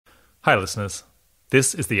Hi listeners,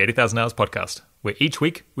 this is the 80,000 Hours podcast, where each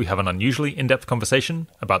week we have an unusually in-depth conversation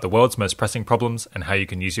about the world's most pressing problems and how you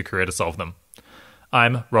can use your career to solve them.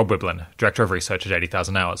 I'm Rob Wiblin, Director of Research at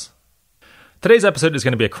 80,000 Hours. Today's episode is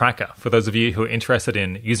going to be a cracker for those of you who are interested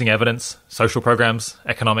in using evidence, social programs,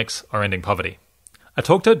 economics, or ending poverty. I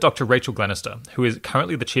talked to Dr Rachel Glennerster, who is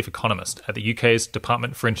currently the Chief Economist at the UK's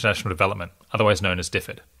Department for International Development, otherwise known as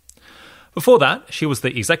DFID. Before that, she was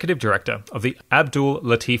the Executive Director of the Abdul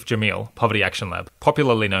Latif Jameel Poverty Action Lab,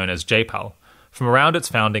 popularly known as JPAL, from around its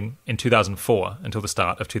founding in 2004 until the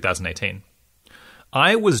start of 2018.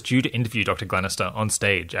 I was due to interview Dr Glennerster on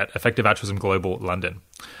stage at Effective Altruism Global London,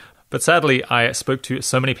 but sadly I spoke to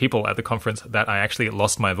so many people at the conference that I actually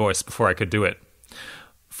lost my voice before I could do it.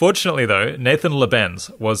 Fortunately though, Nathan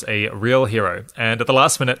Lebenz was a real hero, and at the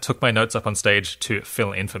last minute took my notes up on stage to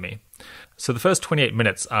fill in for me. So the first 28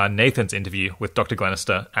 minutes are Nathan's interview with Dr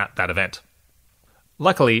Glennerster at that event.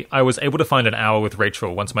 Luckily, I was able to find an hour with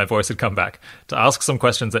Rachel once my voice had come back to ask some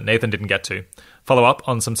questions that Nathan didn't get to, follow up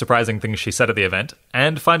on some surprising things she said at the event,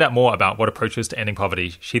 and find out more about what approaches to ending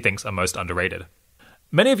poverty she thinks are most underrated.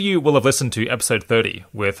 Many of you will have listened to episode 30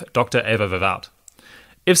 with Dr. Eva Vivat.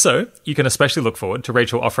 If so, you can especially look forward to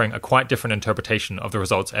Rachel offering a quite different interpretation of the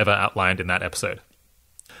results Eva outlined in that episode.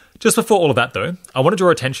 Just before all of that though, I want to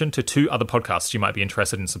draw attention to two other podcasts you might be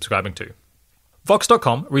interested in subscribing to.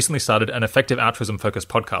 Vox.com recently started an effective altruism-focused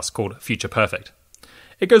podcast called Future Perfect.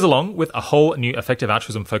 It goes along with a whole new effective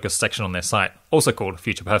altruism-focused section on their site, also called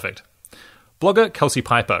Future Perfect. Blogger Kelsey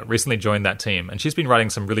Piper recently joined that team, and she's been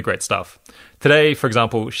writing some really great stuff. Today, for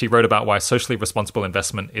example, she wrote about why socially responsible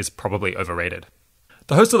investment is probably overrated.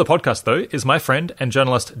 The host of the podcast, though, is my friend and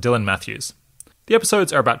journalist Dylan Matthews. The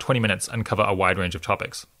episodes are about 20 minutes and cover a wide range of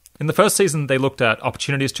topics. In the first season, they looked at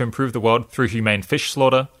opportunities to improve the world through humane fish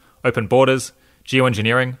slaughter, open borders,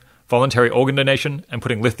 geoengineering, voluntary organ donation, and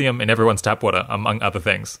putting lithium in everyone's tap water, among other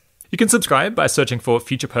things. You can subscribe by searching for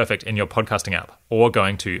Future Perfect in your podcasting app, or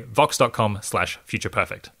going to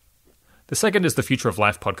vox.com/futureperfect. The second is the Future of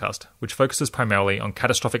Life podcast, which focuses primarily on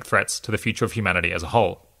catastrophic threats to the future of humanity as a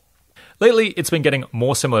whole. Lately, it's been getting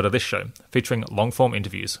more similar to this show, featuring long-form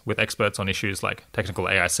interviews with experts on issues like technical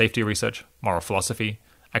AI safety research, moral philosophy,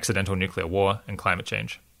 accidental nuclear war, and climate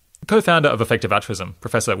change. The co-founder of Effective Altruism,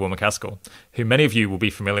 Professor Will MacAskill, who many of you will be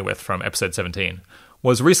familiar with from episode 17,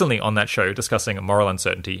 was recently on that show discussing moral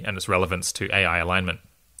uncertainty and its relevance to AI alignment.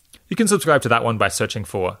 You can subscribe to that one by searching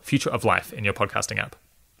for Future of Life in your podcasting app.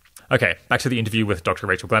 Okay, back to the interview with Dr.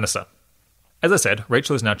 Rachel Glennerster. As I said,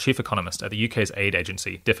 Rachel is now Chief Economist at the UK's aid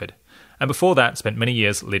agency, DFID, and before that spent many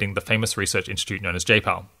years leading the famous research institute known as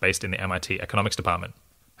JPAL, based in the MIT Economics Department.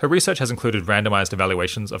 Her research has included randomized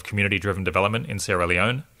evaluations of community-driven development in Sierra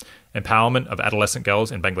Leone, empowerment of adolescent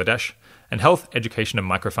girls in Bangladesh, and health, education and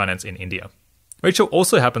microfinance in India. Rachel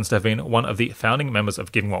also happens to have been one of the founding members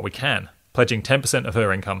of Giving What We Can, pledging 10% of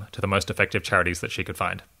her income to the most effective charities that she could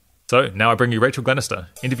find. So now I bring you Rachel Glennerster,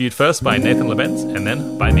 interviewed first by Nathan Lebenz and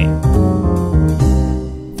then by me.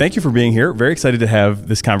 Thank you for being here. Very excited to have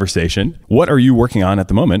this conversation. What are you working on at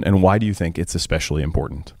the moment, and why do you think it's especially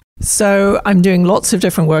important? So I'm doing lots of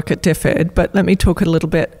different work at DFID, but let me talk a little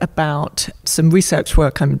bit about some research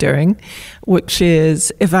work I'm doing, which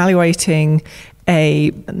is evaluating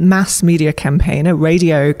a mass media campaign, a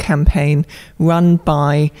radio campaign run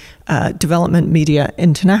by Development Media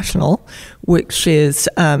International, which is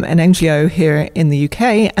an NGO here in the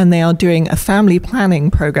UK, and they are doing a family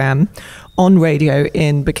planning program on radio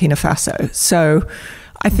in Burkina Faso. So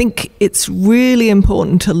I think it's really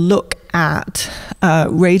important to look at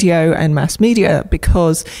radio and mass media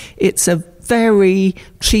because it's a very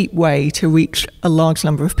cheap way to reach a large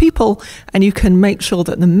number of people, and you can make sure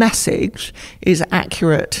that the message is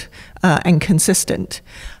accurate and consistent.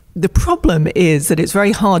 The problem is that it's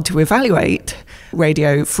very hard to evaluate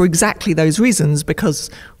radio for exactly those reasons, because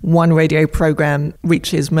one radio program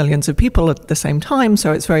reaches millions of people at the same time,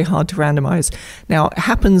 so it's very hard to randomize. Now, it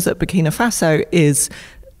happens that Burkina Faso is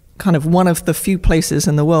kind of one of the few places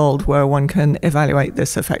in the world where one can evaluate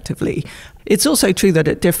this effectively. It's also true that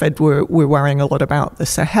at DFID we're worrying a lot about the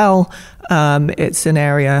Sahel. It's an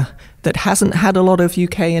area that hasn't had a lot of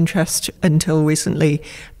UK interest until recently,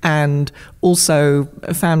 and also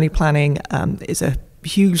family planning is a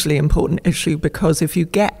hugely important issue, because if you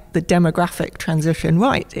get the demographic transition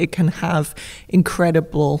right, it can have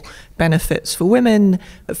incredible benefits for women,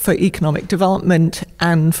 for economic development,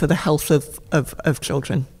 and for the health of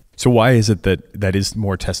children. So why is it that is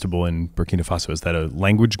more testable in Burkina Faso? Is that a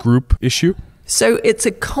language group issue? So it's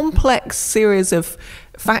a complex series of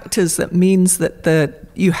factors that means that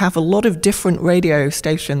you have a lot of different radio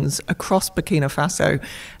stations across Burkina Faso,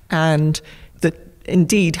 and the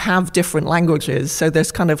indeed have different languages, so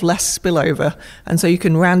there's kind of less spillover, and so you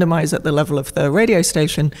can randomize at the level of the radio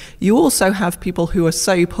station. You also have people who are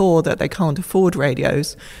so poor that they can't afford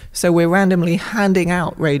radios, so we're randomly handing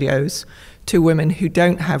out radios to women who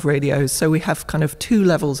don't have radios. So we have kind of two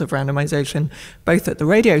levels of randomization, both at the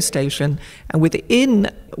radio station and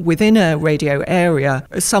within a radio area.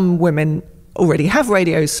 Some women already have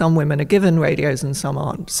radios, some women are given radios, and some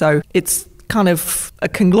aren't. So it's kind of a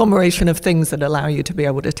conglomeration of things that allow you to be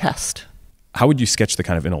able to test. How would you sketch the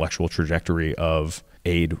kind of intellectual trajectory of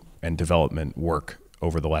aid and development work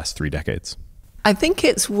over the last 3 decades? I think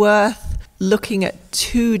it's worth looking at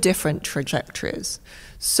two different trajectories.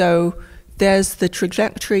 So there's the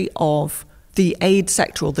trajectory of the aid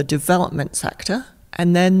sector or the development sector,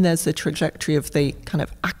 and then there's the trajectory of the kind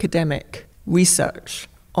of academic research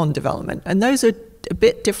on development. And those are a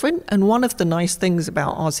bit different, and one of the nice things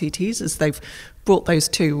about RCTs is they've brought those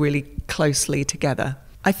two really closely together.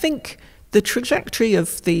 I think the trajectory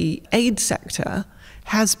of the aid sector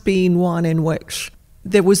has been one in which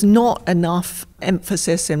there was not enough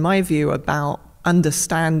emphasis, in my view, about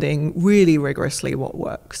understanding really rigorously what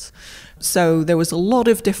works. So there was a lot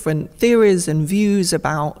of different theories and views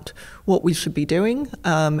about what we should be doing,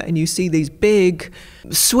 and you see these big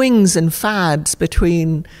swings and fads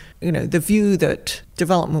between the view that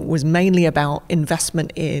development was mainly about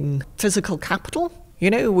investment in physical capital.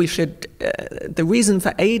 We should, the reason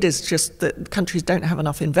for aid is just that countries don't have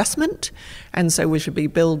enough investment, and so we should be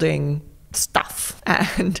building stuff.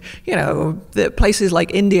 And, the places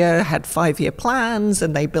like India had 5-year plans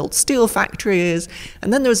and they built steel factories.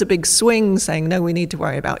 And then there was a big swing saying, no, we need to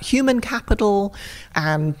worry about human capital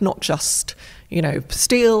and not just,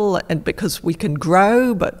 steel, and because we can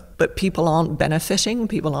grow, but people aren't benefiting.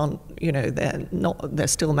 People aren't, they're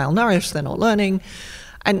still malnourished, they're not learning.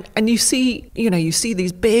 And you see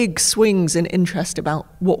these big swings in interest about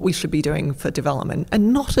what we should be doing for development.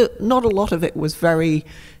 And not a lot of it was very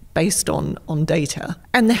based on data.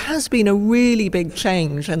 And there has been a really big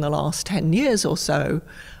change in the last 10 years or so,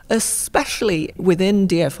 especially within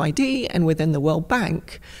DFID and within the World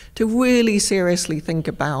Bank, to really seriously think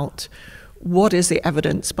about what is the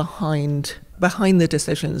evidence behind the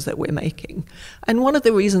decisions that we're making. And one of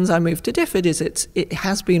the reasons I moved to DFID is it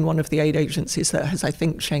has been one of the aid agencies that has, I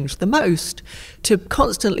think, changed the most to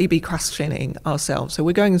constantly be questioning ourselves. So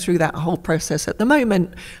we're going through that whole process at the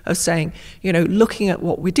moment of saying, looking at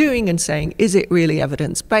what we're doing and saying, is it really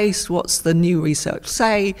evidence-based? What's the new research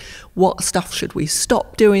say? What stuff should we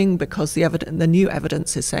stop doing because the new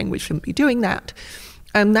evidence is saying we shouldn't be doing that?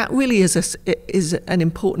 And that really is an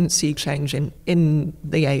important sea change in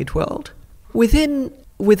the aid world. Within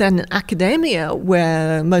academia,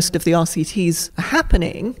 where most of the RCTs are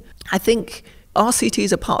happening, I think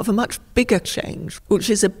RCTs are part of a much bigger change, which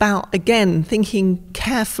is about, again, thinking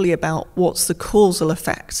carefully about what's the causal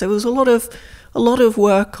effect. So there's a lot of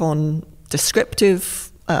work on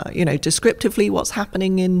descriptively what's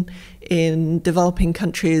happening in developing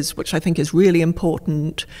countries, which I think is really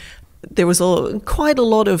important. There was quite a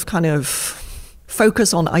lot of kind of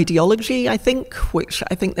focus on ideology, I think, which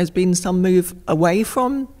I think there's been some move away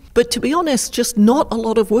from. But to be honest, just not a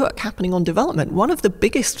lot of work happening on development. One of the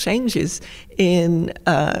biggest changes in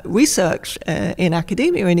research in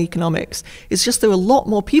academia and economics is just there are a lot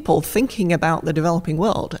more people thinking about the developing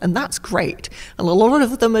world, and that's great. And a lot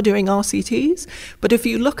of them are doing RCTs, but if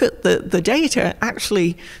you look at the data,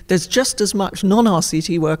 actually there's just as much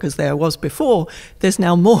non-RCT work as there was before. There's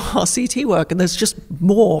now more RCT work, and there's just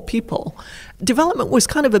more people. Development was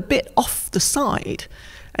kind of a bit off the side.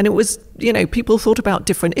 And it was, people thought about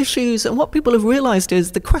different issues, and what people have realized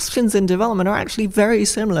is the questions in development are actually very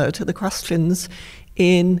similar to the questions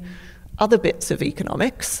in other bits of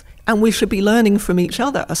economics, and we should be learning from each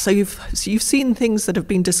other. So you've seen things that have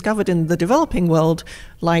been discovered in the developing world,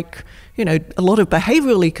 like, a lot of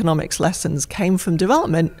behavioral economics lessons came from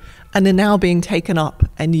development and are now being taken up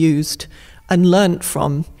and used and learnt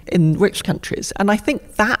from in rich countries. And I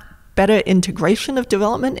think that better integration of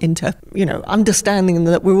development into, understanding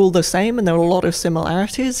that we're all the same and there are a lot of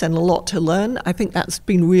similarities and a lot to learn. I think that's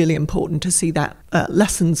been really important to see that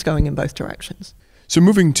lessons going in both directions. So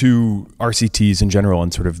moving to RCTs in general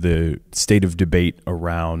and sort of the state of debate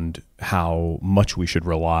around how much we should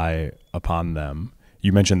rely upon them,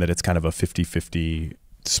 you mentioned that it's kind of a 50-50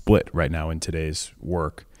 split right now in today's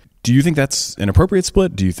work. Do you think that's an appropriate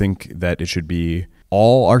split? Do you think that it should be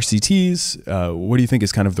all RCTs? What do you think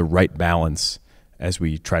is kind of the right balance as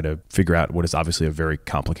we try to figure out what is obviously a very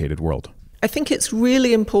complicated world? I think it's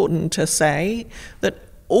really important to say that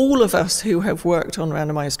all of us who have worked on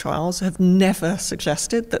randomized trials have never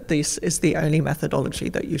suggested that this is the only methodology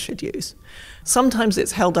that you should use. Sometimes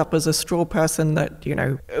it's held up as a straw person that,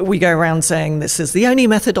 we go around saying this is the only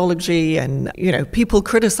methodology and, people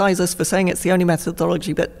criticize us for saying it's the only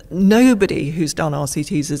methodology, but nobody who's done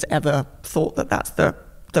RCTs has ever thought that that's the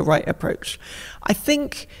right approach. I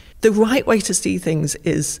think the right way to see things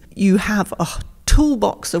is you have a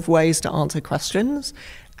toolbox of ways to answer questions,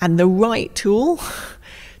 and the right tool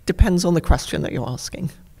depends on the question that you're asking.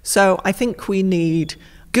 So I think we need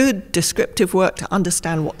good descriptive work to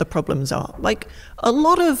understand what the problems are. Like, a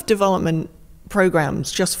lot of development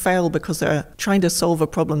programs just fail because they're trying to solve a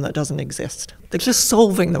problem that doesn't exist. They're just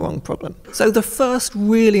solving the wrong problem. So the first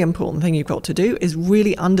really important thing you've got to do is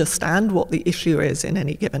really understand what the issue is in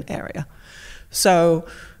any given area. So,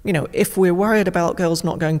 if we're worried about girls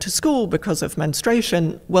not going to school because of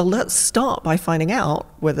menstruation, well, let's start by finding out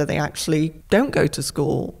whether they actually don't go to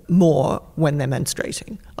school more when they're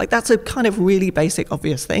menstruating. Like, that's a kind of really basic,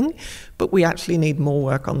 obvious thing, but we actually need more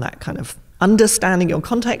work on that kind of understanding your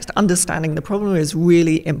context, understanding the problem is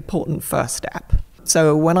really important first step.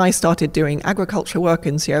 So when I started doing agriculture work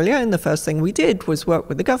in Sierra Leone, the first thing we did was work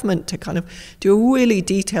with the government to kind of do a really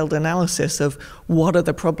detailed analysis of what are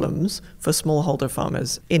the problems for smallholder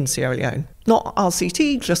farmers in Sierra Leone. Not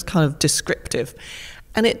RCT, just kind of descriptive.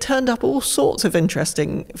 And it turned up all sorts of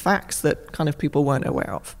interesting facts that kind of people weren't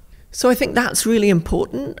aware of. So I think that's really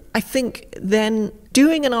important. I think then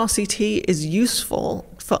doing an RCT is useful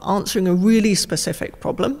for answering a really specific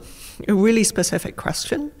problem, a really specific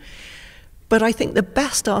question. But I think the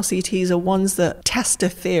best RCTs are ones that test a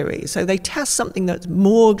theory. So they test something that's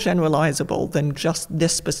more generalizable than just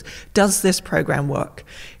this. Does this program work?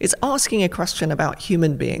 It's asking a question about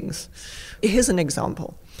human beings. Here's an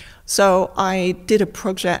example. So I did a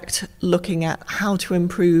project looking at how to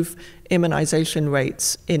improve immunization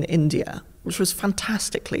rates in India, which was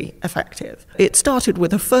fantastically effective. It started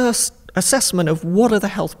with a first assessment of what are the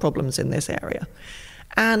health problems in this area.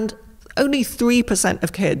 And only 3%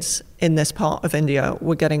 of kids in this part of India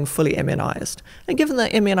were getting fully immunized. And given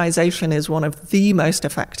that immunization is one of the most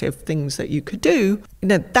effective things that you could do,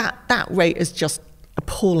 that rate is just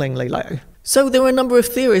appallingly low. So there were a number of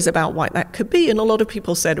theories about why that could be, and a lot of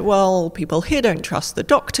people said, well, people here don't trust the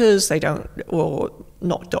doctors, or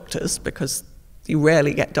not doctors, because you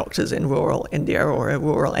rarely get doctors in rural India or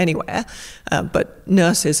rural anywhere, but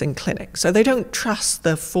nurses in clinics. So they don't trust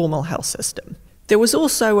the formal health system. There was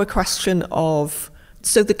also a question of,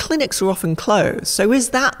 so the clinics are often closed. So is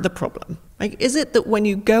that the problem? Like, is it that when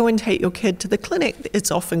you go and take your kid to the clinic,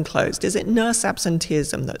 it's often closed? Is it nurse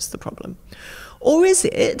absenteeism that's the problem? Or is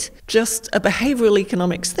it just a behavioral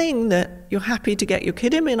economics thing that you're happy to get your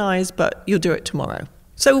kid immunized, but you'll do it tomorrow?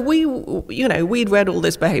 So we'd read all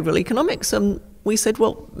this behavioral economics and we said,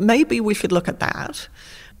 well, maybe we should look at that.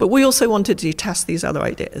 But we also wanted to test these other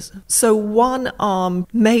ideas. So one arm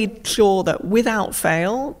made sure that without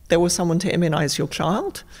fail, there was someone to immunize your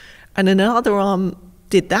child. And another arm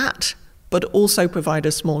did that, but also provide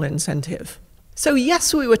a small incentive. So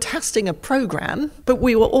yes, we were testing a program, but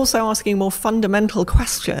we were also asking a more fundamental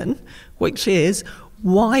question, which is,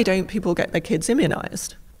 why don't people get their kids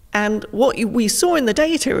immunized? And what we saw in the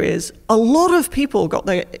data is a lot of people got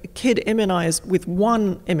their kid immunized with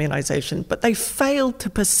one immunization, but they failed to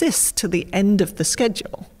persist to the end of the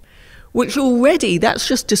schedule, which already, that's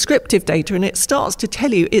just descriptive data, and it starts to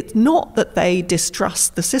tell you it's not that they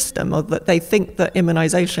distrust the system or that they think that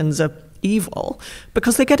immunizations are evil,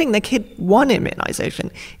 because they're getting their kid one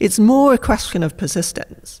immunization. It's more a question of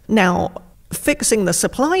persistence. Now, fixing the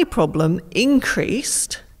supply problem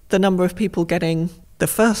increased the number of people getting the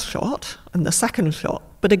first shot and the second shot.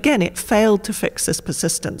 But again, it failed to fix this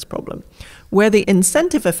persistence problem. Where the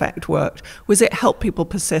incentive effect worked was it helped people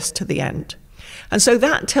persist to the end. And so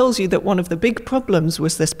that tells you that one of the big problems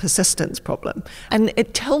was this persistence problem. And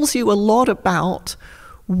it tells you a lot about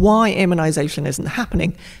why immunization isn't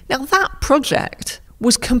happening. Now, that project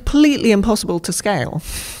was completely impossible to scale,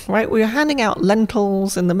 right? We were handing out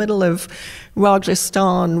lentils in the middle of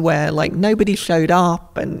Rajasthan where nobody showed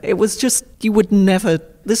up, and it was just, you would never,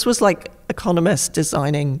 this was like economists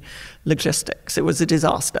designing logistics. It was a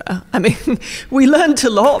disaster. I mean, we learned a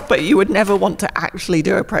lot, but you would never want to actually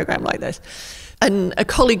do a program like this. And a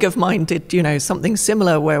colleague of mine did, something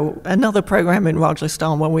similar where another program in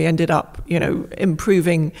Rajasthan where we ended up,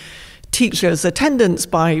 improving teachers' attendance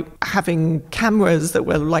by having cameras that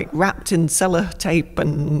were wrapped in sellotape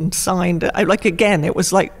and signed. Again, it was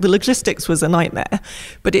the logistics was a nightmare,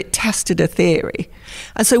 but it tested a theory.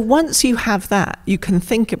 And so once you have that, you can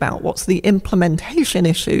think about what's the implementation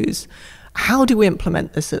issues. How do we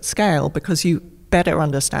implement this at scale? Because you better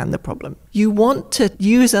understand the problem. You want to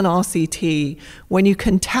use an RCT when you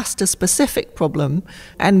can test a specific problem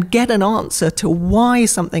and get an answer to why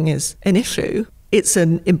something is an issue. It's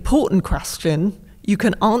an important question, you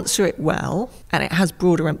can answer it well, and it has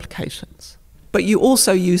broader implications. But you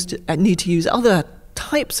also need to use other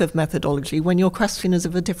types of methodology when your question is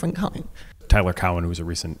of a different kind. Tyler Cowen, who was a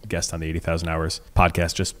recent guest on the 80,000 Hours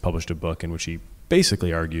podcast, just published a book in which he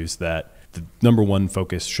basically argues that the number one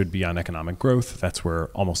focus should be on economic growth. That's where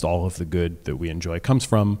almost all of the good that we enjoy comes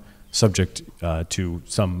from, subject to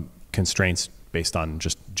some constraints based on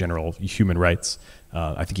just general human rights.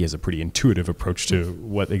 I think he has a pretty intuitive approach to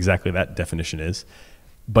what exactly that definition is.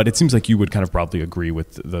 But it seems like you would kind of broadly agree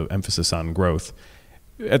with the emphasis on growth.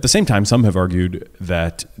 At the same time, some have argued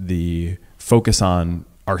that the focus on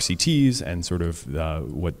RCTs and sort of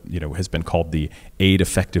what has been called the aid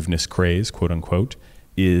effectiveness craze, quote unquote,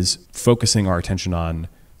 is focusing our attention on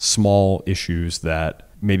small issues that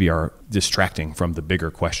maybe are distracting from the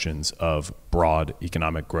bigger questions of broad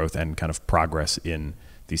economic growth and kind of progress in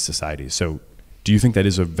these societies. So do you think that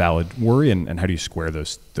is a valid worry, and how do you square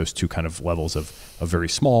those two kind of levels of very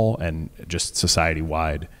small and just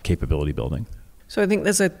society-wide capability building? So I think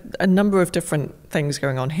there's a number of different things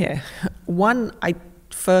going on here. One, I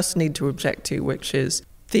first need to object to, which is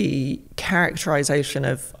the characterization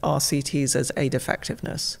of RCTs as aid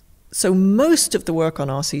effectiveness. So most of the work on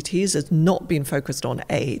RCTs has not been focused on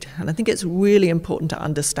aid. And I think it's really important to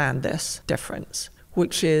understand this difference,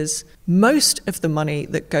 which is most of the money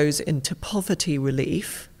that goes into poverty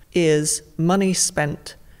relief is money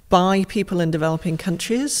spent by people in developing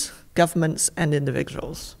countries, governments, and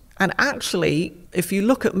individuals. And actually, if you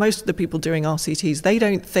look at most of the people doing RCTs, they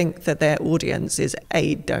don't think that their audience is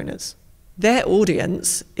aid donors. Their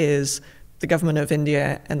audience is the government of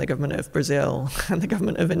India and the government of Brazil and the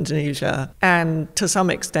government of Indonesia and to some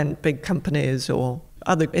extent big companies or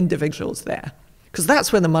other individuals there. Because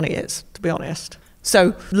that's where the money is, to be honest.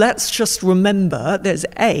 So let's just remember there's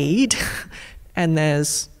aid and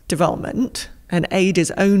there's development, and aid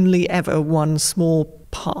is only ever one small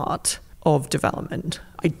part of development.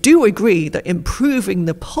 I do agree that improving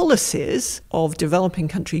the policies of developing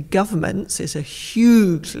country governments is a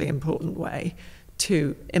hugely important way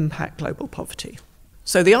to impact global poverty.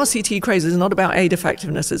 So the RCT craze is not about aid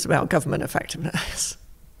effectiveness, it's about government effectiveness,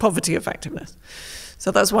 poverty effectiveness.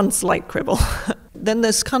 So that's one slight quibble. Then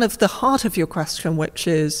there's kind of the heart of your question, which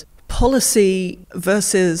is policy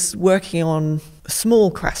versus working on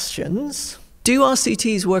small questions. Do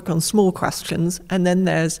RCTs work on small questions? And then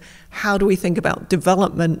there's how do we think about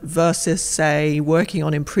development versus, say, working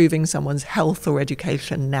on improving someone's health or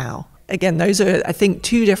education now? Again, those are, I think,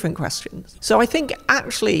 two different questions. So I think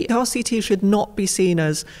actually RCT should not be seen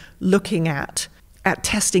as looking at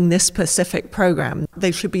testing this specific program.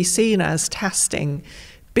 They should be seen as testing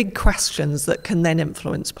big questions that can then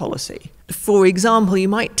influence policy. For example, you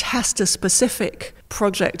might test a specific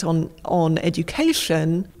project on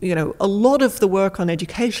education. A lot of the work on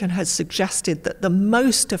education has suggested that the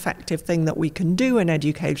most effective thing that we can do in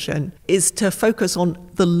education is to focus on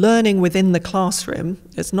the learning within the classroom.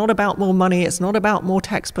 It's not about more money, it's not about more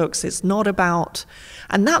textbooks, it's not about...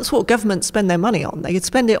 And that's what governments spend their money on. They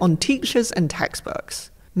spend it on teachers and textbooks.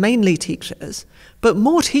 Mainly teachers, but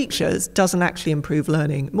more teachers doesn't actually improve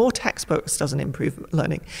learning. More textbooks doesn't improve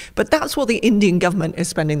learning. But that's what the Indian government is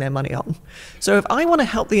spending their money on. So if I want to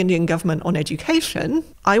help the Indian government on education,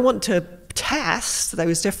 I want to test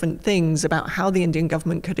those different things about how the Indian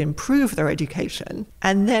government could improve their education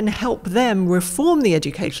and then help them reform the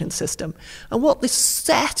education system. And what this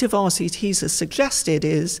set of RCTs has suggested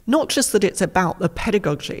is not just that it's about the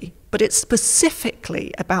pedagogy, but it's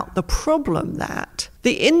specifically about the problem that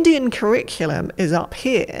the Indian curriculum is up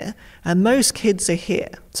here and most kids are here.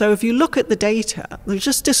 So if you look at the data, there's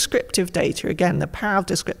just descriptive data, again, the power of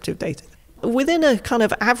descriptive data. Within a kind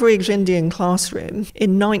of average Indian classroom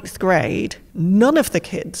in 9th grade, none of the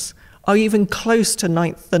kids are even close to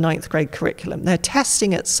the ninth grade curriculum. They're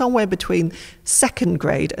testing it somewhere between 2nd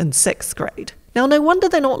grade and 6th grade. Now, no wonder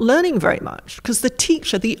they're not learning very much, because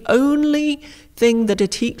the only thing that a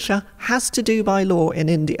teacher has to do by law in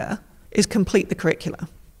India is complete the curricula,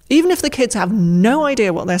 even if the kids have no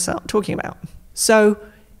idea what they're talking about. So,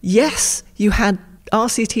 yes, you had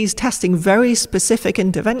RCTs testing very specific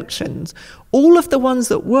interventions, all of the ones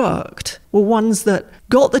that worked were ones that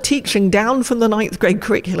got the teaching down from the 9th grade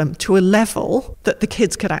curriculum to a level that the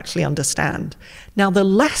kids could actually understand. Now, the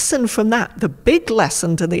lesson from that, the big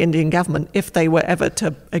lesson to the Indian government, if they were ever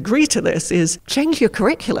to agree to this, is change your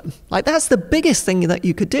curriculum. Like, that's the biggest thing that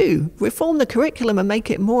you could do. Reform the curriculum and make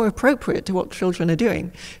it more appropriate to what children are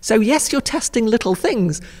doing. So yes, you're testing little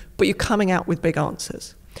things, but you're coming out with big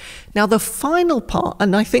answers. Now, the final part,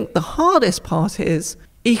 and I think the hardest part, is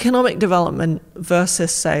economic development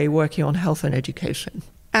versus, say, working on health and education.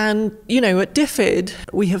 And, at DFID,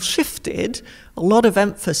 we have shifted a lot of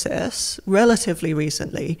emphasis relatively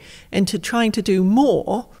recently into trying to do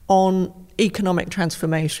more on economic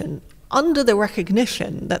transformation, under the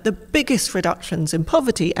recognition that the biggest reductions in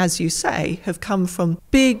poverty, as you say, have come from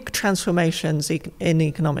big transformations in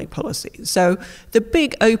economic policy. So the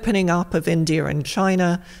big opening up of India and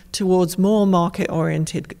China towards more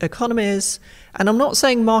market-oriented economies. And I'm not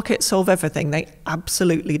saying markets solve everything, they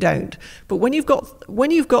absolutely don't. But when you've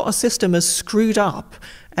got a system as screwed up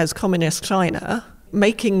as communist China,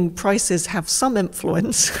 making prices have some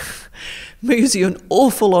influence moves you an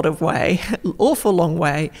awful long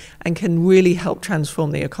way, and can really help transform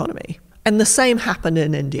the economy. And the same happened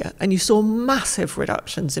in India. And you saw massive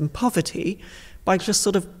reductions in poverty by just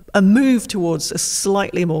sort of a move towards a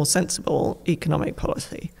slightly more sensible economic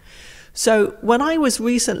policy. So when I was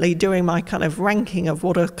recently doing my kind of ranking of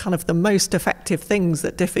what are kind of the most effective things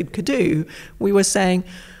that DFID could do, we were saying,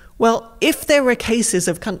 well, if there are cases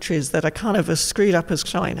of countries that are kind of as screwed up as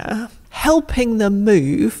China, helping them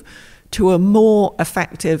move to a more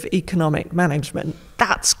effective economic management,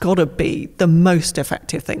 that's got to be the most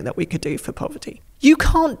effective thing that we could do for poverty. You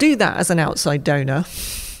can't do that as an outside donor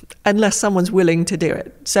unless someone's willing to do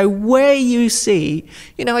it. So where you see,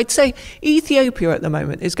 I'd say Ethiopia at the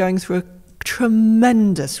moment is going through a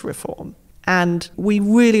tremendous reform. And we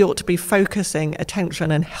really ought to be focusing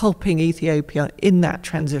attention and helping Ethiopia in that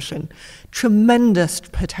transition. Tremendous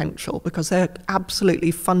potential, because they're absolutely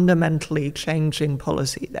fundamentally changing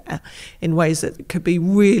policy there in ways that could be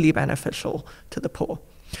really beneficial to the poor.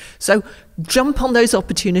 So jump on those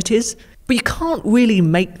opportunities, but you can't really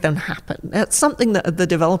make them happen. That's something that the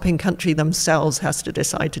developing country themselves has to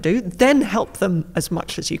decide to do. Then help them as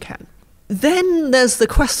much as you can. Then there's the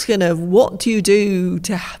question of what do you do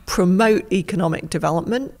to promote economic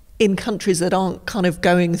development in countries that aren't kind of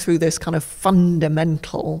going through this kind of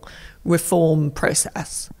fundamental reform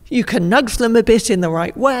process. You can nudge them a bit in the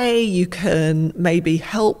right way. You can maybe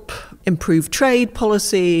help improve trade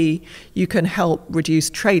policy. You can help reduce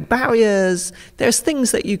trade barriers. There's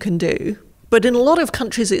things that you can do. But in a lot of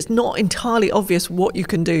countries, it's not entirely obvious what you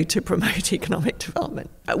can do to promote economic development.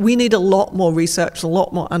 We need a lot more research, a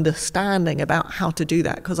lot more understanding about how to do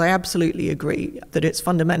that, because I absolutely agree that it's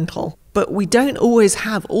fundamental. But we don't always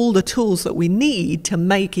have all the tools that we need to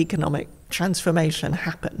make economic transformation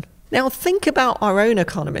happen. Now, think about our own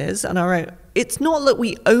economies and it's not that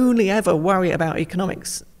we only ever worry about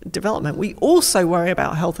economics development. We also worry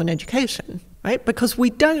about health and education, right? Because we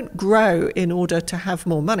don't grow in order to have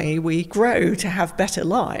more money. We grow to have better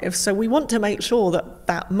lives. So we want to make sure that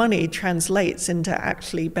that money translates into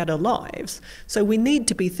actually better lives. So we need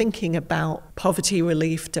to be thinking about poverty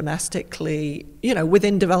relief domestically,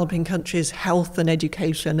 within developing countries, health and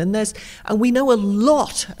education. And we know a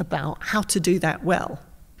lot about how to do that well.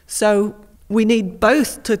 So we need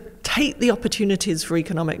both to take the opportunities for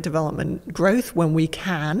economic development growth when we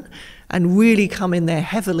can and really come in there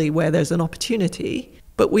heavily where there's an opportunity.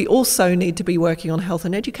 But we also need to be working on health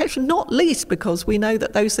and education, not least because we know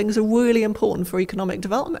that those things are really important for economic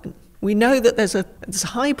development. We know that there's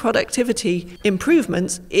high productivity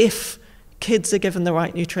improvements if kids are given the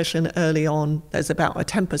right nutrition early on. There's about a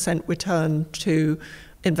 10% return to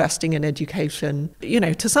investing in education.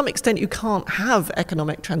 To some extent, you can't have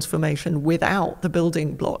economic transformation without the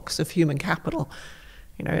building blocks of human capital.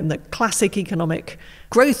 In the classic economic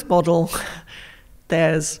growth model,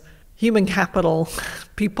 there's human capital,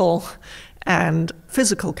 people, and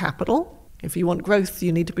physical capital. If you want growth,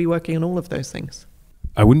 you need to be working on all of those things.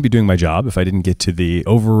 I wouldn't be doing my job if I didn't get to the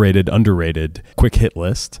overrated, underrated, quick hit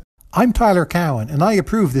list. I'm Tyler Cowan, and I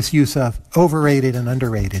approve this use of overrated and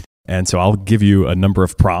underrated. And so I'll give you a number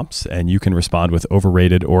of prompts and you can respond with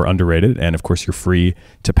overrated or underrated. And of course, you're free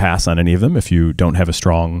to pass on any of them if you don't have a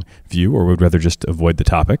strong view or would rather just avoid the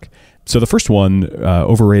topic. So the first one,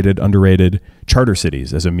 overrated, underrated, charter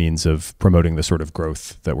cities as a means of promoting the sort of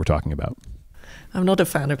growth that we're talking about. I'm not a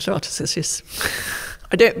fan of charter cities.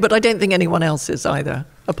 But I don't think anyone else is either,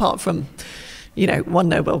 apart from, one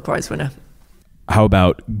Nobel Prize winner. How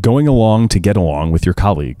about going along to get along with your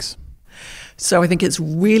colleagues? So I think it's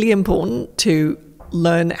really important to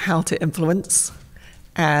learn how to influence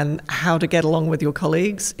and how to get along with your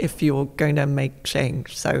colleagues if you're going to make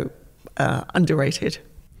change. So underrated.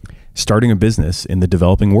 Starting a business in the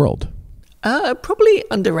developing world. Probably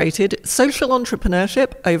underrated. Social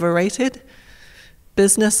entrepreneurship, overrated.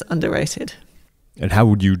 Business, underrated. And how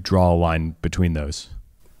would you draw a line between those?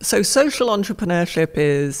 So social entrepreneurship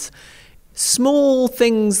is small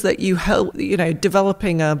things that you help,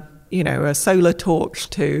 developing a solar torch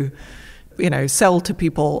to, sell to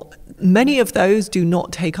people. Many of those do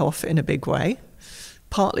not take off in a big way,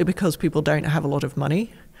 partly because people don't have a lot of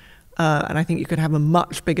money. And I think you could have a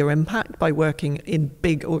much bigger impact by working in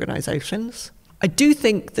big organizations. I do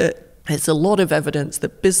think that there's a lot of evidence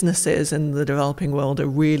that businesses in the developing world are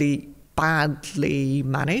really badly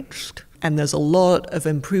managed, and there's a lot of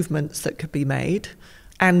improvements that could be made.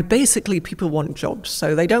 And basically people want jobs,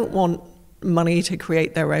 so they don't want money to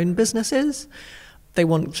create their own businesses. They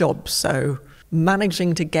want jobs, so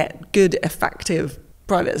managing to get good, effective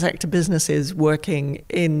private sector businesses working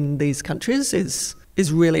in these countries is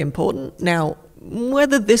really important. Now,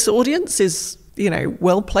 whether this audience is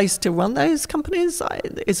well placed to run those companies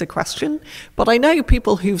is a question. But I know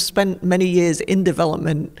people who've spent many years in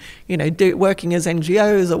development, working as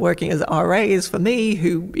NGOs or working as RAs for me,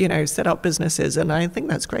 who, set up businesses, and I think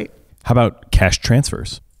that's great. How about cash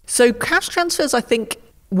transfers? So cash transfers, I think,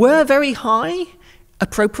 were very high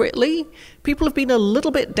appropriately. People have been a little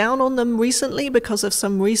bit down on them recently because of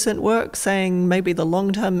some recent work saying maybe the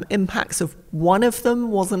long-term impacts of one of them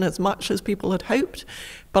wasn't as much as people had hoped.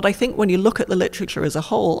 But I think when you look at the literature as a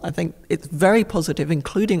whole, I think it's very positive,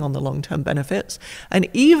 including on the long-term benefits. And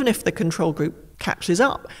even if the control group catches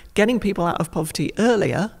up, getting people out of poverty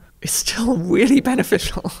earlier is still really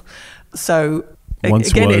beneficial. So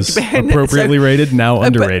once again, was appropriately rated, now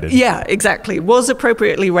underrated. Yeah, exactly. Was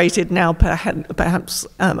appropriately rated, now perhaps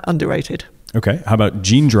underrated. Okay. How about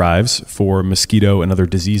gene drives for mosquito and other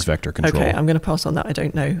disease vector control? Okay, I'm going to pass on that. I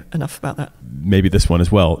don't know enough about that. Maybe this one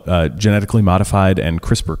as well. Genetically modified and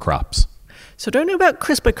CRISPR crops. So I don't know about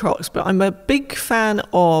CRISPR crops, but I'm a big fan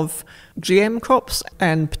of GM crops,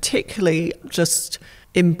 and particularly just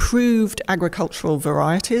improved agricultural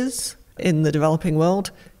varieties in the developing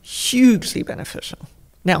world. Hugely beneficial.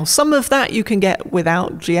 Now, some of that you can get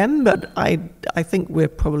without GM, but I think we're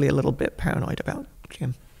probably a little bit paranoid about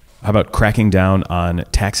GM. How about cracking down on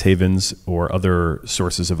tax havens or other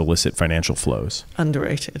sources of illicit financial flows?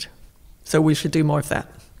 Underrated. So we should do more of that.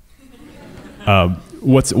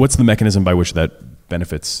 What's the mechanism by which that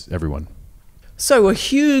benefits everyone? So a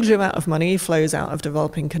huge amount of money flows out of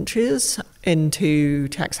developing countries into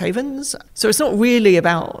tax havens. So it's not really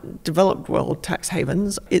about developed world tax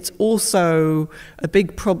havens. It's also a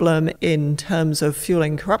big problem in terms of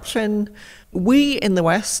fueling corruption. We in the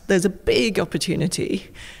West, there's a big opportunity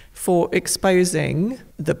for exposing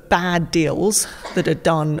the bad deals that are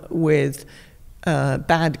done with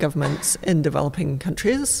bad governments in developing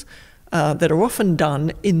countries that are often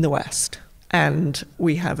done in the West. And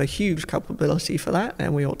we have a huge culpability for that,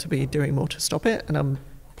 and we ought to be doing more to stop it. And I'm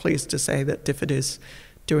pleased to say that DFID is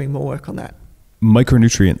doing more work on that.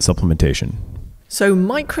 Micronutrient supplementation. So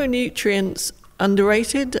micronutrients,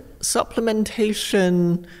 underrated.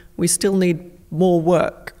 Supplementation, we still need more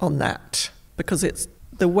work on that, because it's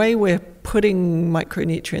the way we're putting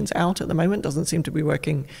micronutrients out at the moment doesn't seem to be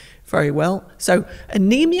working very well. So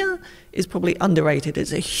anemia is probably underrated.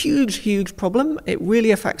 It's a huge, huge problem. It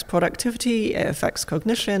really affects productivity. It affects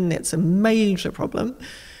cognition. It's a major problem.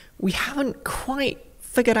 We haven't quite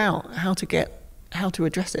figured out how to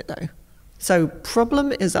address it, though. So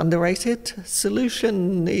problem is underrated.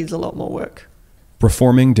 Solution needs a lot more work.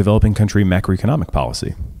 Reforming developing country macroeconomic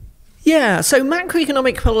policy. Yeah, so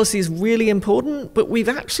macroeconomic policy is really important, but we've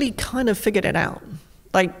actually kind of figured it out.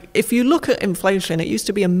 Like, if you look at inflation, it used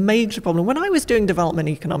to be a major problem. When I was doing development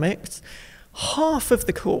economics, half of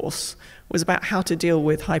the course was about how to deal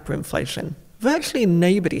with hyperinflation. Virtually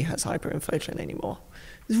nobody has hyperinflation anymore.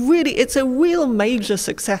 It's a real major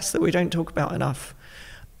success that we don't talk about enough.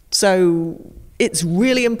 So it's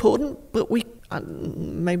really important, but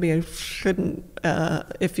maybe I shouldn't,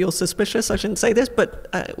 if you're suspicious, I shouldn't say this, but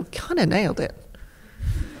we kind of nailed it.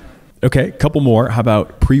 Okay, a couple more. How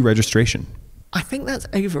about pre-registration? I think that's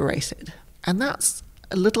overrated. And that's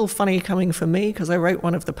a little funny coming from me, because I wrote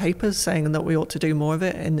one of the papers saying that we ought to do more of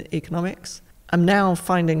it in economics. I'm now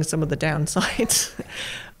finding some of the downsides.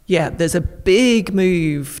 Yeah, there's a big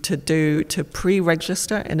move to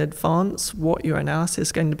pre-register in advance what your analysis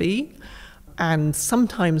is going to be. And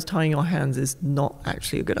sometimes tying your hands is not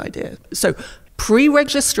actually a good idea. So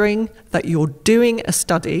pre-registering that you're doing a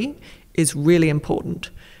study is really important.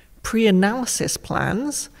 pre-analysis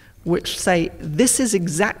plans, which say, this is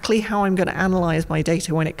exactly how I'm going to analyze my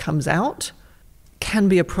data when it comes out, can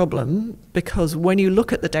be a problem, because when you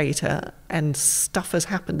look at the data and stuff has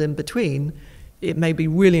happened in between, it may be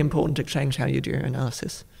really important to change how you do your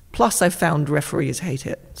analysis. Plus, I've found referees hate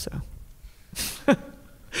it, so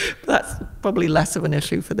that's probably less of an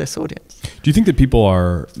issue for this audience. Do you think that people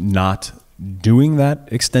are not doing that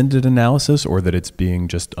extended analysis, or that it's being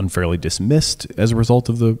just unfairly dismissed as a result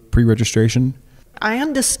of the pre-registration? I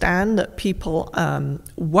understand that people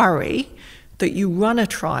worry that you run a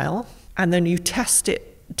trial and then you test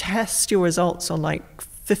your results on like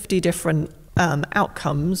 50 different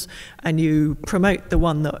outcomes, and you promote the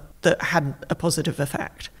one that had a positive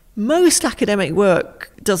effect. Most academic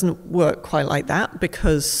work doesn't work quite like that,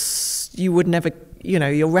 because you would never,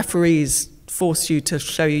 your referees force you to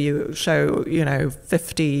show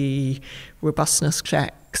 50 robustness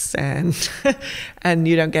checks, and and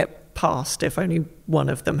you don't get passed if only one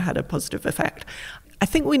of them had a positive effect. I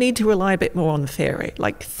think we need to rely a bit more on theory.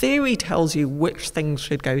 Like, theory tells you which things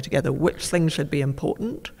should go together, which things should be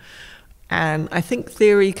important. And I think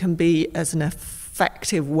theory can be as an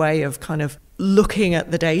effective way of kind of looking at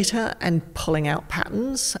the data and pulling out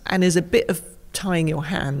patterns, and is a bit of tying your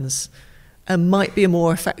hands, and might be a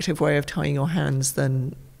more effective way of tying your hands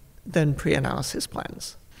than pre-analysis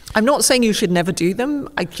plans. I'm not saying you should never do them.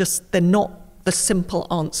 They're not the simple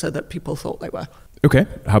answer that people thought they were. Okay.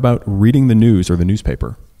 How about reading the news or the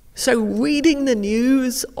newspaper? So reading the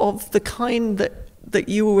news of the kind that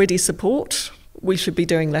you already support, we should be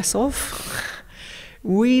doing less of.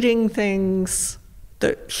 Reading things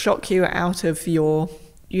that shock you out of your,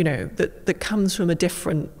 that comes from a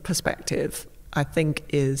different perspective, I think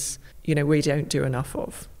is, we don't do enough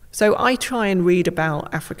of. So I try and read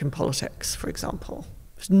about African politics, for example.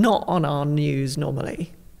 It's not on our news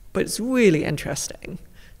normally, but it's really interesting.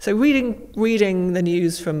 So reading the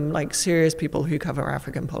news from like serious people who cover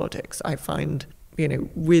African politics, I find,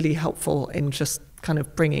 really helpful in just kind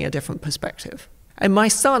of bringing a different perspective. And my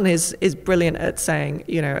son is brilliant at saying,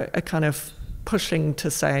 a kind of pushing to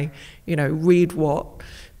say, read what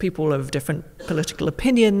people of different political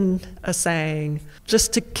opinion are saying,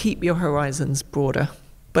 just to keep your horizons broader.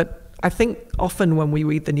 But I think often when we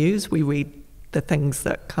read the news, we read the things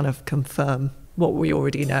that kind of confirm what we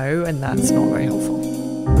already know, and that's not very helpful.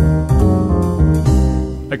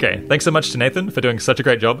 Okay, thanks so much to Nathan for doing such a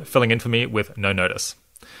great job filling in for me with no notice.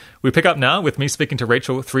 We pick up now with me speaking to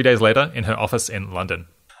Rachel 3 days later in her office in London.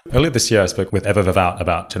 Earlier this year, I spoke with Eva Vivout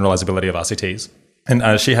about generalizability of RCTs.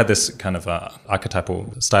 And she had this kind of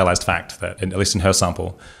archetypal stylized fact that, at least in her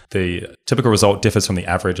sample, the typical result differs from the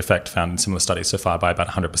average effect found in similar studies so far by about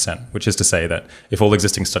 100%, which is to say that if all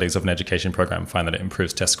existing studies of an education program find that it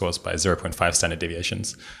improves test scores by 0.5 standard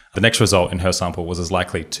deviations, the next result in her sample was as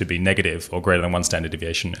likely to be negative or greater than 1 standard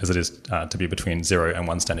deviation as it is to be between 0 and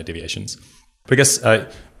 1 standard deviations. But I guess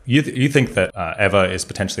you think that Eva is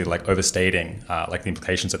potentially like overstating like the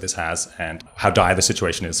implications that this has and how dire the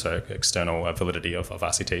situation is for external validity of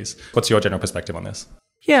RCTs. What's your general perspective on this?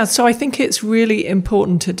 Yeah, so I think it's really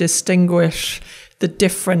important to distinguish the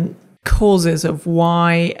different causes of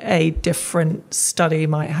why a different study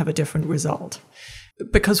might have a different result.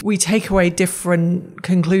 Because we take away different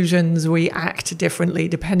conclusions, we act differently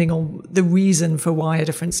depending on the reason for why a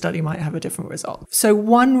different study might have a different result. So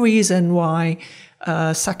one reason why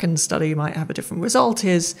a second study might have a different result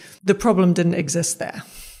is the problem didn't exist there.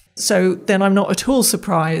 So then I'm not at all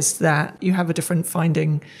surprised that you have a different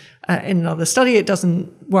finding in another study. It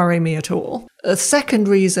doesn't worry me at all. A second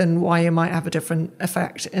reason why you might have a different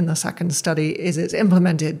effect in the second study is it's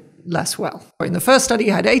implemented less well. In the first study,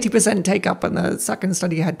 you had 80% take up, and the second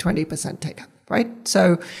study, you had 20% take up, right?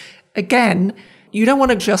 So again, you don't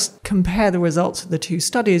want to just compare the results of the two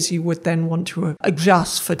studies. You would then want to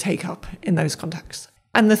adjust for take up in those contexts.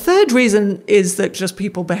 And the third reason is that just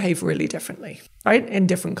people behave really differently, right, in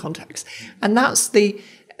different contexts. And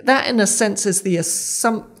that in a sense is the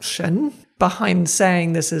assumption behind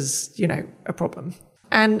saying this is, a problem.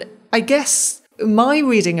 And I guess my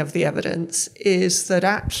reading of the evidence is that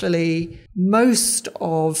actually most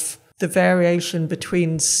of the variation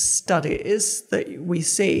between studies that we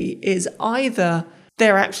see is either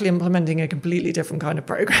they're actually implementing a completely different kind of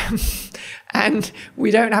program and we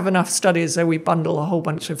don't have enough studies, so we bundle a whole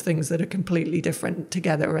bunch of things that are completely different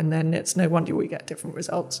together, and then it's no wonder we get different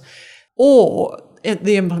results. Or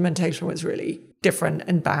the implementation was really different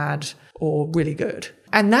and bad or really good.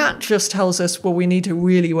 And that just tells us, well, we need to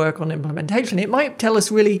really work on implementation. It might tell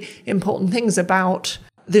us really important things about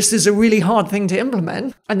this is a really hard thing to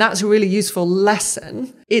implement, and that's a really useful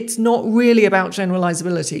lesson. It's not really about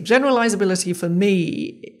generalizability. Generalizability for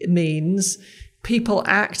me means people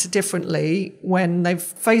act differently when they've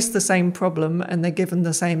faced the same problem and they're given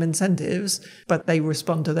the same incentives, but they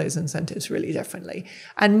respond to those incentives really differently.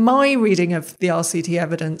 And my reading of the RCT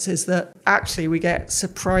evidence is that actually we get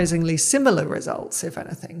surprisingly similar results, if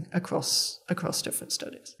anything, across different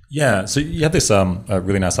studies. Yeah, so you have this a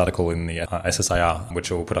really nice article in the SSIR, which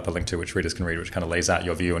we'll put up a link to, which readers can read, which kind of lays out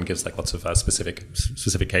your view and gives like lots of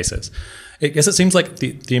specific cases. I guess it seems like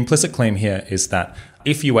the implicit claim here is that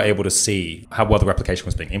if you were able to see how well the replication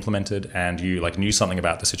was being implemented and you like knew something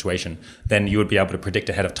about the situation, then you would be able to predict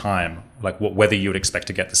ahead of time like whether you would expect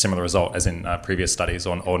to get the similar result as in previous studies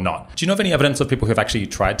or not. Do you know of any evidence of people who have actually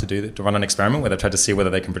tried to run an experiment where they've tried to see whether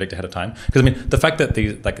they can predict ahead of time? Because I mean, the fact that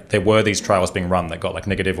there were these trials being run that got like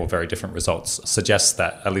negative or very different results suggests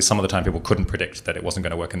that at least some of the time people couldn't predict that it wasn't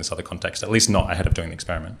going to work in this other context, at least not ahead of doing the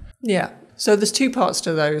experiment. Yeah. So there's two parts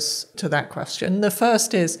to that question. The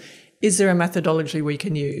first is there a methodology we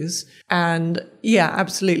can use? And yeah,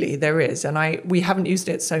 absolutely, there is. And we haven't used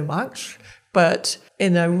it so much, but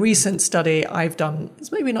in a recent study I've done,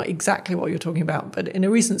 it's maybe not exactly what you're talking about, but in a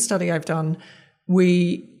recent study I've done,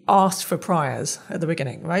 we asked for priors at the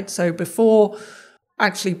beginning, right? So before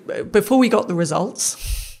we got the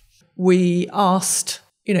results, we asked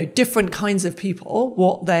different kinds of people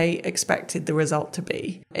what they expected the result to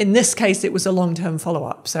be. In this case, it was a long-term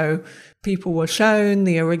follow-up. So people were shown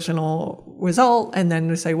the original result and then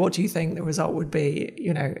we say, what do you think the result would be,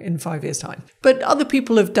 in 5 years' time? But other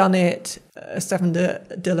people have done it. Stefan de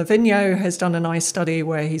la Vigno has done a nice study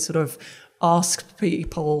where he sort of asked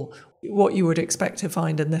people what you would expect to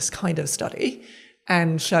find in this kind of study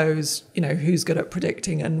and shows, who's good at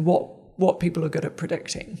predicting and what people are good at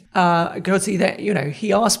predicting. Because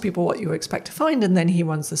he asked people what you expect to find and then he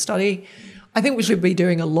runs the study. I think we should be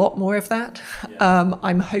doing a lot more of that. Yeah.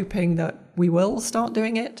 I'm hoping that we will start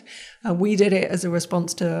doing it. We did it as a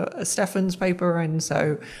response to Stefan's paper, and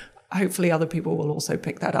so hopefully other people will also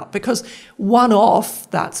pick that up. Because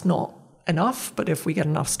one-off, that's not enough, but if we get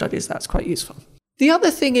enough studies, that's quite useful. The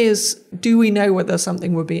other thing is, do we know whether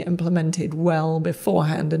something would be implemented well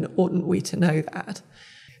beforehand, and oughtn't we to know that?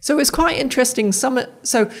 So it's quite interesting. Some of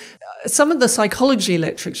the psychology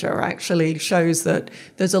literature actually shows that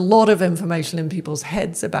there's a lot of information in people's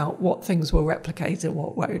heads about what things will replicate and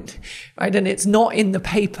what won't, right? And it's not in the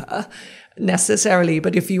paper necessarily,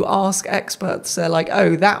 but if you ask experts, they're like,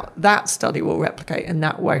 oh, that study will replicate and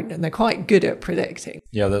that won't, and they're quite good at predicting.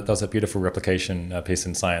 Yeah, there was a beautiful replication piece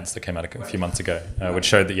in Science that came out a few months ago, which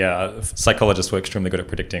showed that, psychologists were extremely good at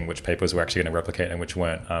predicting which papers were actually going to replicate and which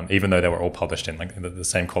weren't, even though they were all published in the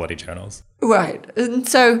same quality journals. Right. And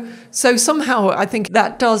so somehow I think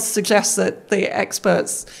that does suggest that the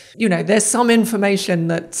experts, there's some information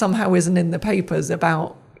that somehow isn't in the papers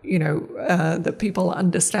about that people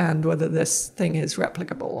understand whether this thing is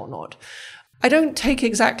replicable or not. I don't take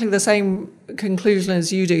exactly the same conclusion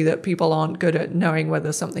as you do that people aren't good at knowing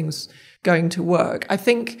whether something's going to work. I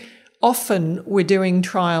think often we're doing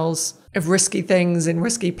trials of risky things in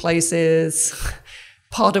risky places.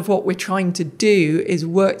 Part of what we're trying to do is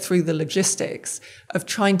work through the logistics of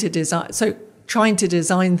trying to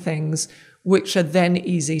design things which are then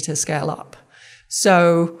easy to scale up.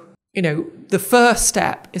 So the first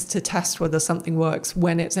step is to test whether something works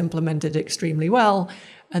when it's implemented extremely well.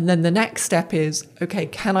 And then the next step is, okay,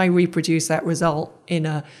 can I reproduce that result in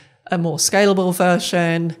a more scalable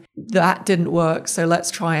version? That didn't work, so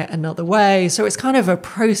let's try it another way. So it's kind of a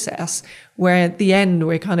process where at the end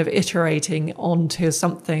we're kind of iterating onto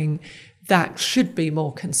something that should be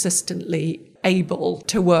more consistently able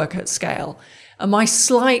to work at scale. And my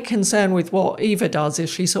slight concern with what Eva does is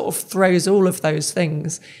she sort of throws all of those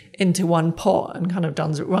things into one pot and kind of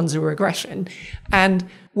runs a regression. And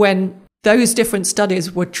when those different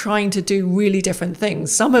studies were trying to do really different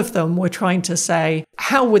things, some of them were trying to say,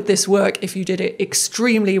 how would this work if you did it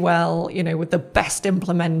extremely well, with the best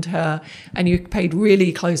implementer and you paid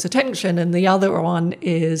really close attention? And the other one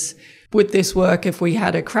is, would this work if we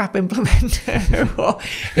had a crap implementer?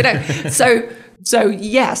 So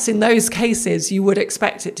yes, in those cases, you would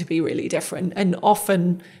expect it to be really different. And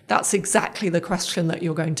often that's exactly the question that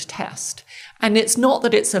you're going to test. And it's not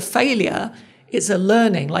that it's a failure, it's a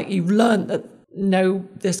learning. Like you've learned that, no,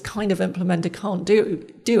 this kind of implementer can't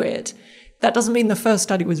do it. That doesn't mean the first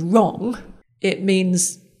study was wrong. It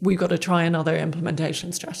means we've got to try another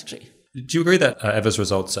implementation strategy. Do you agree that Eva's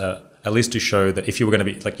results at least to show that if you were going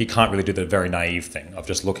to be, you can't really do the very naive thing of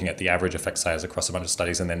just looking at the average effect size across a bunch of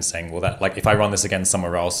studies and then saying, well, that, if I run this again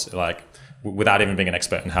somewhere else, without even being an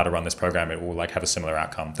expert in how to run this program, it will like have a similar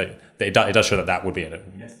outcome. It does show that would be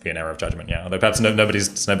an error of judgment. Yeah, although perhaps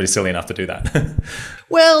nobody's silly enough to do that.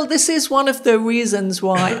 Well, this is one of the reasons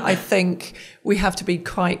why I think we have to be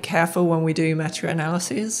quite careful when we do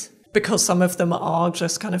meta-analyses, because some of them are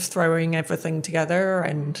just kind of throwing everything together,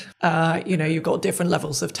 and you've got different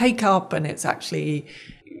levels of take up, and it's actually,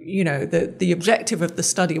 the objective of the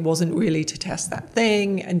study wasn't really to test that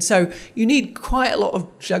thing. And so you need quite a lot of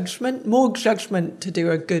judgment, more judgment to do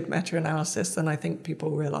a good meta-analysis than I think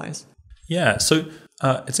people realize. Yeah, so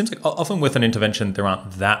it seems like often with an intervention, there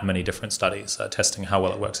aren't that many different studies testing how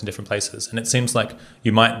well it works in different places. And it seems like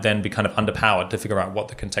you might then be kind of underpowered to figure out what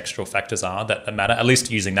the contextual factors are that matter, at least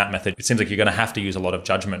using that method. It seems like you're going to have to use a lot of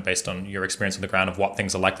judgment based on your experience on the ground of what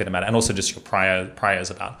things are likely to matter, and also just your priors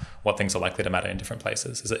about what things are likely to matter in different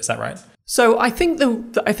places. Is that right? So I think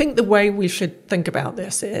the way we should think about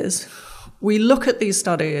this is, we look at these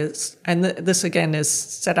studies, and this again is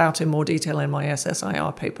set out in more detail in my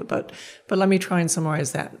SSIR paper, but let me try and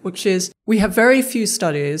summarize that, which is we have very few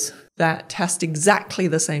studies that test exactly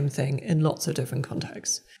the same thing in lots of different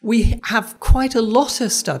contexts. We have quite a lot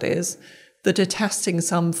of studies that are testing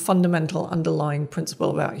some fundamental underlying principle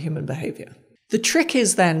about human behavior. The trick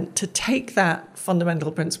is then to take that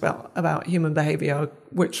fundamental principle about human behavior,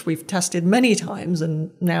 which we've tested many times and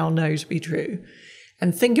now know to be true,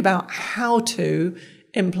 and think about how to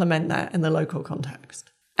implement that in the local context.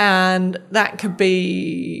 And that could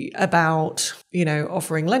be about,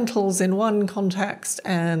 offering lentils in one context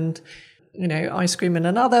and, ice cream in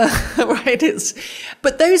another, right?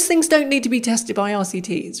 But those things don't need to be tested by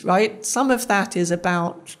RCTs, right? Some of that is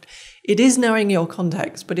about, it is knowing your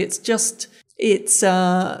context, but it's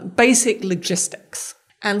basic logistics.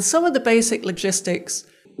 And some of the basic logistics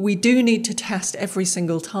we do need to test every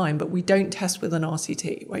single time, but we don't test with an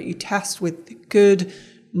RCT, right? You test with good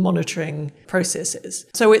monitoring processes.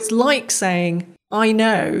 So it's like saying, I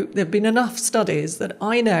know there have been enough studies that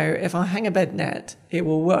I know if I hang a bed net, it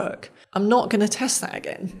will work. I'm not going to test that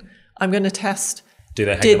again. I'm going to test, do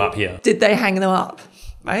they hang them up here? Did they hang them up,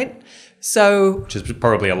 right? So, which is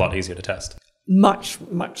probably a lot easier to test. Much,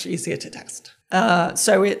 much easier to test.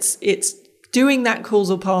 So it's doing that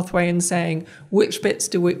causal pathway and saying which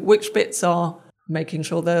bits are making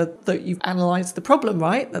sure that you've analysed the problem,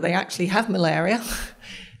 right? That they actually have malaria.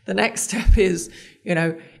 The next step is,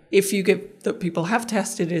 if you give, that people have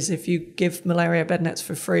tested, is if you give malaria bed nets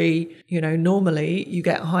for free, normally you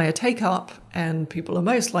get higher take up and people are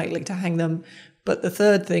most likely to hang them. But the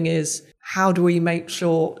third thing is, how do we make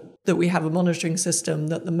sure that we have a monitoring system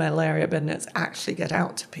that the malaria bed nets actually get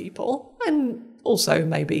out to people, and also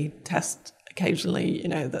maybe test occasionally,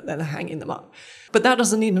 that they're hanging them up. But that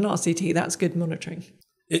doesn't need an RCT. That's good monitoring.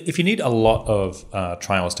 If you need a lot of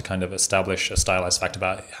trials to kind of establish a stylized fact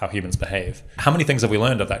about how humans behave, how many things have we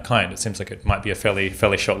learned of that kind? It seems like it might be a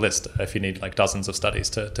fairly short list if you need like dozens of studies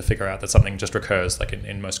to figure out that something just recurs like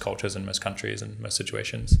in most cultures and most countries and most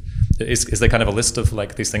situations. Is there kind of a list of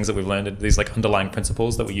like these things that we've learned, these like underlying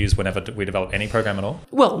principles that we use whenever we develop any program at all?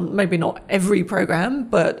 Well, maybe not every program,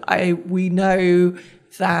 but we know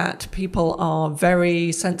that people are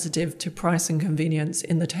very sensitive to price and convenience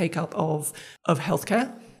in the take-up of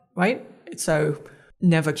healthcare, right? So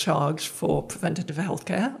never charge for preventative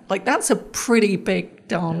healthcare. Like that's a pretty big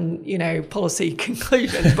down, policy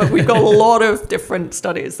conclusion, but we've got a lot of different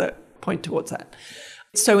studies that point towards that.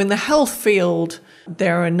 So in the health field,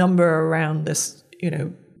 there are a number around this,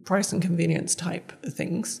 price and convenience type of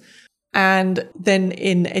things. And then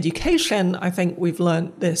in education, I think we've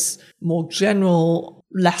learned this more general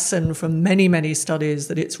lesson from many, many studies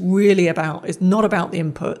that it's not about the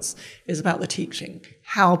inputs, it's about the teaching,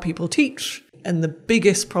 how people teach. And the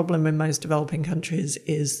biggest problem in most developing countries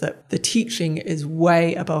is that the teaching is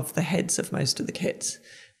way above the heads of most of the kids.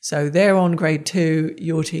 So they're on grade 2,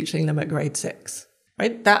 you're teaching them at grade 6.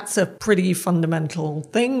 Right? That's a pretty fundamental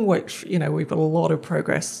thing, which, we've got a lot of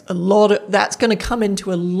progress. That's going to come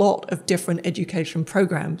into a lot of different education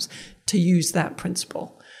programs to use that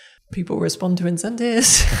principle. People respond to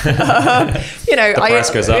incentives. The price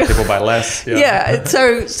goes up, people buy less. Yeah.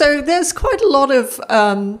 So there's quite a lot of,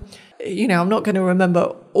 I'm not going to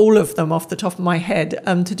remember all of them off the top of my head.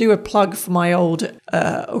 To do a plug for my old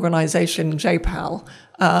organization, JPAL,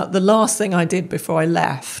 the last thing I did before I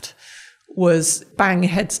left was bang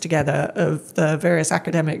heads together of the various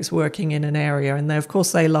academics working in an area. And of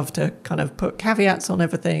course, they love to kind of put caveats on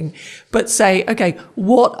everything, but say, okay,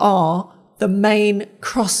 what are the main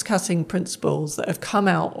cross-cutting principles that have come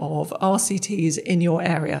out of RCTs in your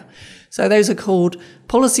area? So those are called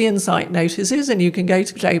policy insight notices, and you can go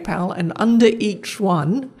to JPAL, and under each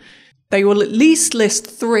one, they will at least list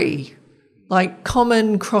 3 like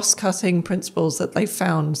common cross-cutting principles that they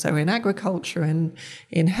found. So in agriculture,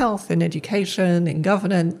 in health, in education, in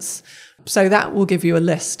governance. So that will give you a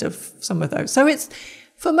list of some of those. So it's,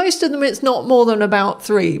 for most of them, it's not more than about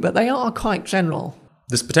 3, but they are quite general.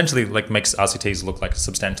 This potentially makes RCTs look like a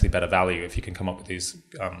substantially better value if you can come up with these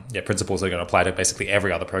principles that are going to apply to basically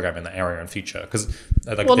every other program in the area and feature. Because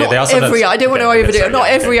I don't want to overdo it. Not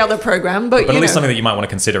every other program, but at least something that you might want to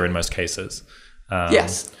consider in most cases.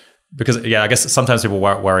 Yes. Because, I guess sometimes people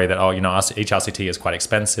worry that, each RCT is quite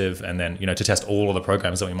expensive. And then, to test all of the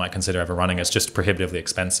programs that we might consider ever running is just prohibitively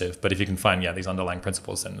expensive. But if you can find, these underlying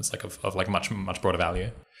principles, then it's of much, much broader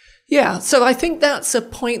value. Yeah. So I think that's a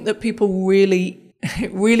point that people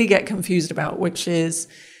really get confused about, which is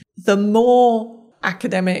the more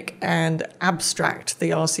academic and abstract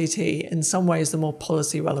the RCT, in some ways, the more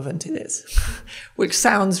policy relevant it is, which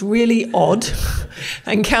sounds really odd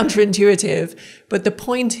and counterintuitive. But the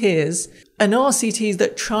point is, an RCT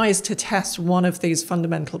that tries to test one of these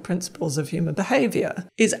fundamental principles of human behavior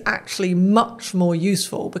is actually much more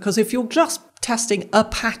useful, because if you're just testing a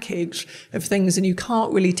package of things and you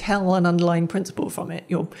can't really tell an underlying principle from it,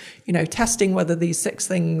 you're, testing whether these 6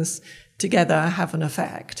 things together have an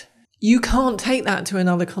effect. You can't take that to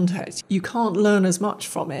another context. You can't learn as much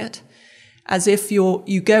from it as if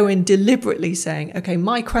you go in deliberately saying, okay,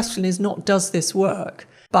 my question is not, does this work?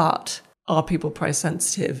 But are people price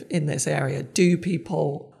sensitive in this area? Do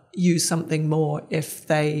people use something more if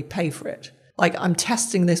they pay for it? I'm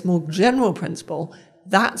testing this more general principle.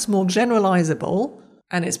 That's more generalizable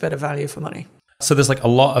and it's better value for money. So there's a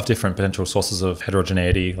lot of different potential sources of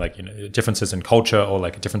heterogeneity, differences in culture, or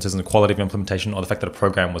differences in the quality of implementation, or the fact that a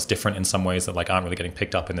program was different in some ways that aren't really getting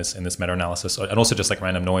picked up in this meta-analysis, and also just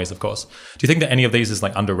random noise, of course. Do you think that any of these is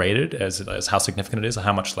underrated as how significant it is, or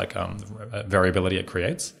how much variability it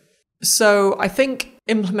creates? So I think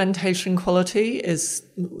implementation quality is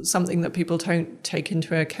something that people don't take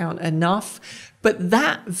into account enough, but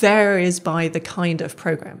that varies by the kind of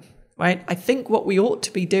program. Right? I think what we ought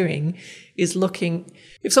to be doing is looking,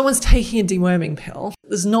 if someone's taking a deworming pill,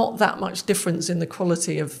 there's not that much difference in the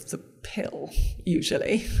quality of the pill,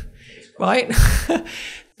 usually, right?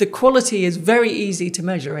 The quality is very easy to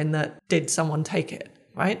measure in that, did someone take it,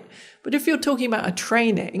 right? But if you're talking about a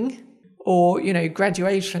training or,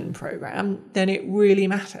 graduation program, then it really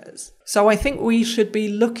matters. So I think we should be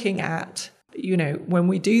looking at, when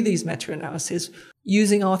we do these meta-analyses,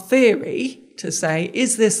 using our theory to say,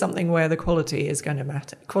 is this something where the quality is going to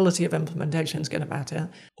matter? Quality of implementation is going to matter,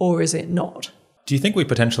 or is it not? Do you think we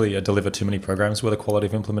potentially deliver too many programs where the quality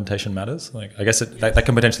of implementation matters? I guess that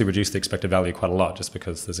can potentially reduce the expected value quite a lot, just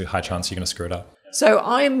because there's a high chance you're going to screw it up. So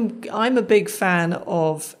I'm a big fan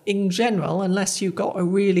of, in general, unless you've got a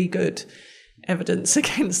really good evidence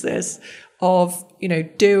against this, of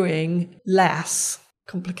doing less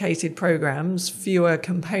complicated programs, fewer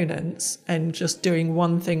components, and just doing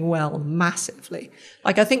one thing well massively.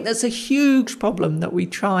 I think that's a huge problem, that we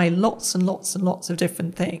try lots and lots and lots of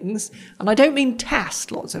different things. And I don't mean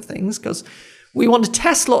test lots of things, because we want to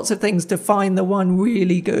test lots of things to find the one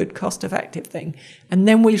really good, cost-effective thing. And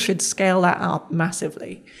then we should scale that up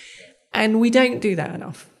massively. And we don't do that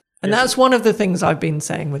enough. And that's one of the things I've been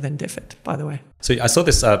saying within DFID, by the way. So I saw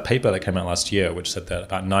this paper that came out last year, which said that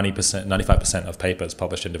about 95% of papers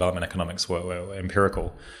published in development economics were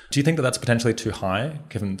empirical. Do you think that that's potentially too high,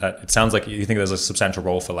 given that it sounds like you think there's a substantial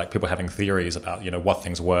role for people having theories about what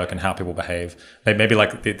things work and how people behave? Maybe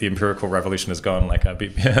the empirical revolution has gone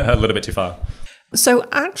a little bit too far. So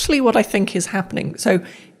actually what I think is happening, so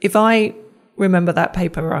if I remember that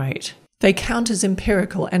paper right, they count as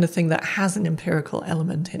empirical anything that has an empirical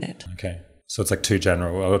element in it. Okay. So it's too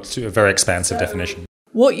general, or a very expansive definition.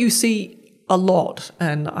 What you see a lot,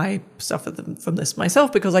 and I suffer from this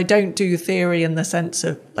myself because I don't do theory in the sense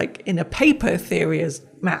of, in a paper, theory is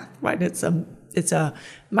math, right? It's a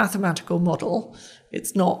mathematical model.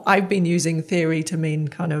 It's not, I've been using theory to mean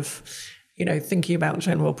kind of, thinking about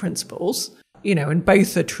general principles. And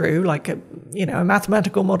both are true. A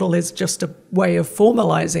mathematical model is just a way of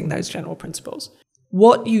formalizing those general principles.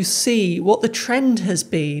 What you see, what the trend has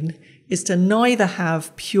been, is to neither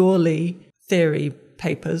have purely theory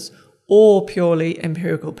papers or purely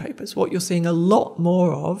empirical papers. What you're seeing a lot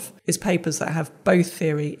more of is papers that have both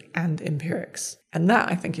theory and empirics. And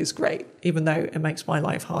that, I think, is great, even though it makes my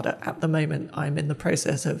life harder. At the moment, I'm in the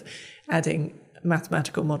process of adding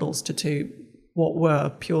mathematical models to what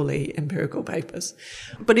were purely empirical papers.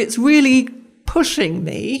 But it's really pushing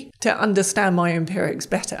me to understand my empirics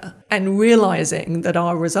better and realizing that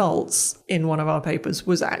our results in one of our papers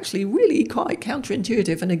was actually really quite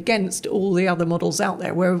counterintuitive and against all the other models out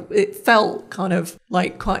there, where it felt kind of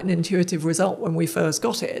like quite an intuitive result when we first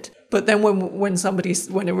got it. But then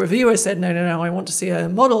when a reviewer said, no, I want to see a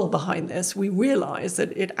model behind this, we realized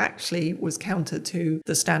that it actually was counter to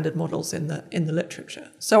the standard models in the literature.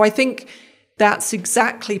 So I think that's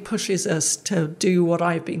exactly pushes us to do what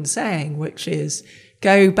I've been saying, which is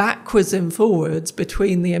go backwards and forwards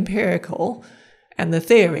between the empirical and the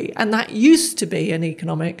theory. And that used to be in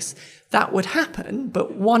economics, that would happen,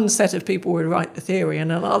 but one set of people would write the theory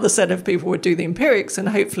and another set of people would do the empirics, and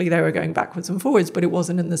hopefully they were going backwards and forwards, but it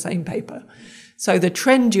wasn't in the same paper. So the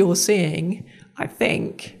trend you're seeing, I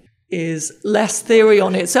think, is less theory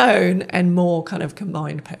on its own and more kind of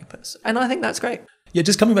combined papers. And I think that's great. Yeah,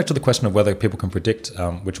 just coming back to the question of whether people can predict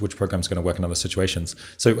which program is going to work in other situations.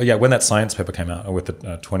 So yeah, when that science paper came out with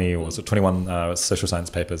the 21 social science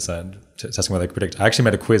papers testing whether they could predict, I actually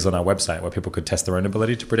made a quiz on our website where people could test their own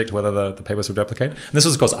ability to predict whether the papers would replicate. And this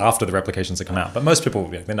was, of course, after the replications had come out. But most people,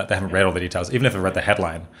 they haven't read all the details. Even if they've read the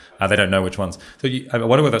headline, they don't know which ones. So I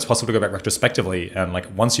wonder whether it's possible to go back retrospectively and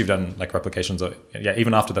once you've done replications, or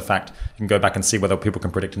even after the fact, you can go back and see whether people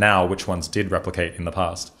can predict now which ones did replicate in the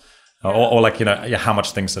past. Or how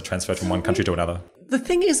much things are transferred from one country to another. The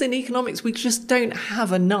thing is, in economics, we just don't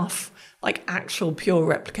have enough actual pure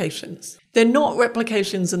replications. They're not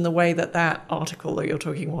replications in the way that article that you're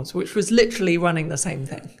talking was, which was literally running the same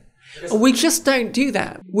thing. We just don't do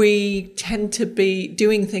that. We tend to be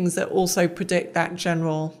doing things that also predict that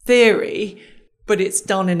general theory, but it's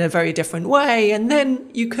done in a very different way. And then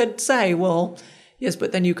you could say, well, yes,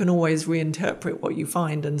 but then you can always reinterpret what you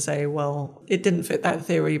find and say, well, it didn't fit that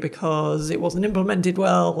theory because it wasn't implemented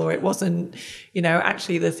well, or it wasn't,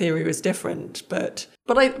 actually the theory was different. But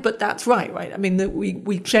that's right? I mean,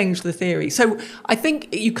 we changed the theory. So I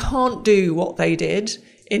think you can't do what they did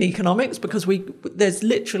in economics because there's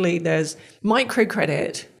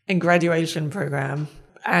microcredit and graduation program,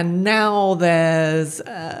 and now there's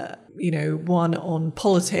one on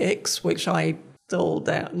politics, which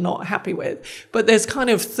they're not happy with. But there's kind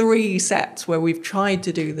of 3 sets where we've tried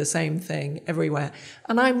to do the same thing everywhere.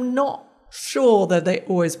 And I'm not sure that it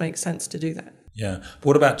always makes sense to do that. Yeah. But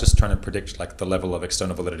what about just trying to predict the level of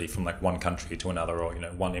external validity from one country to another, or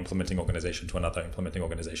one implementing organization to another implementing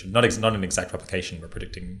organization? Not an exact replication, but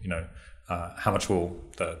predicting how much will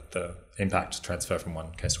the impact transfer from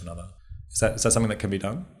one case to another. Is that something that can be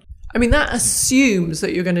done? I mean, that assumes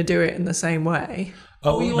that you're going to do it in the same way.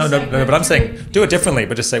 Oh, no, but I'm saying do it differently,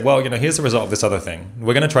 but just say, well, here's the result of this other thing.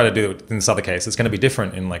 We're going to try to do it in this other case. It's going to be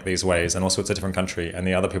different in these ways, and also it's a different country, and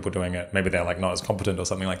the other people doing it, maybe they're not as competent or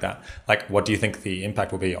something like that. What do you think the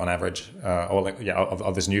impact will be on average,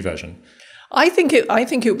 of this new version? I think it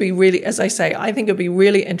would be really, as I say, I think it would be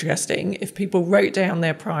really interesting if people wrote down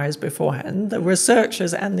their priors beforehand, the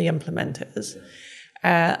researchers and the implementers,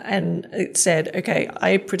 and it said, okay,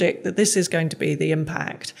 I predict that this is going to be the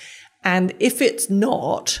impact. And if it's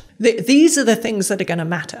not, these are the things that are going to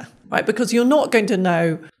matter, right? Because you're not going to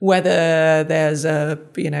know whether there's a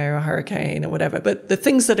hurricane or whatever. But the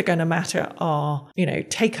things that are going to matter are,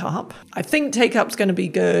 take up. I think take up's going to be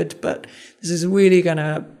good, but this is really going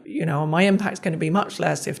to, my impact's going to be much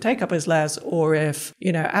less if take up is less, or if,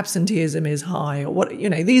 absenteeism is high, or what,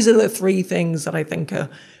 these are the 3 things that I think are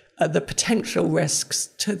the potential risks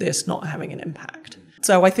to this not having an impact.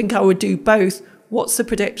 So I think I would do both. What's the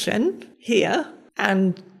prediction here?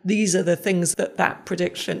 And these are the things that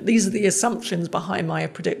prediction, these are the assumptions behind my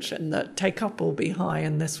prediction that take up will be high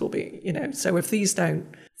and this will be, so if these don't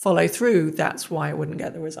follow through, that's why I wouldn't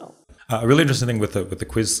get the result. A really interesting thing with the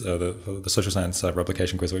quiz, the social science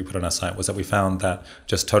replication quiz that we put on our site, was that we found that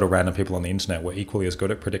just total random people on the internet were equally as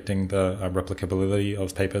good at predicting the replicability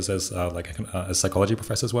of papers as psychology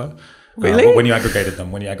professors were. Really? When you aggregated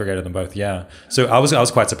them both, yeah. So I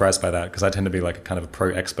was quite surprised by that, because I tend to be a kind of a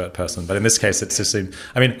pro-expert person. But in this case, it just seemed,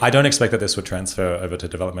 I don't expect that this would transfer over to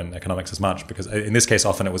development economics as much, because in this case,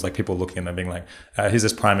 often it was people looking and them being here's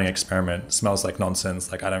this priming experiment, smells like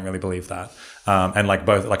nonsense, I don't really believe that. And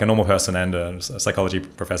both a normal person and a psychology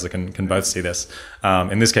professor can both see this.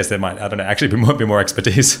 In this case, there might, actually be more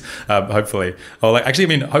expertise, hopefully. Or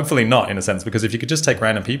hopefully not, in a sense, because if you could just take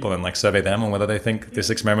random people and survey them on whether they think this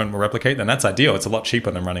experiment will replicate, then that's ideal. It's a lot cheaper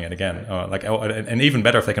than running it again. And even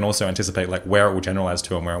better if they can also anticipate where it will generalize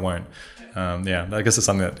to and where it won't. I guess it's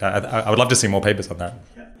something that I would love to see more papers on that.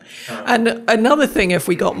 And another thing, if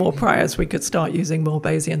we got more priors, we could start using more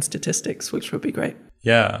Bayesian statistics, which would be great.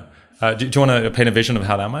 Yeah. Do you want to paint a vision of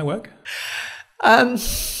how that might work?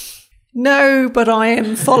 No, but I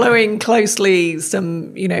am following closely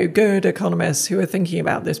some, good economists who are thinking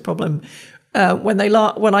about this problem. When I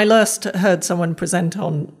last heard someone present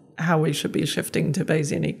on how we should be shifting to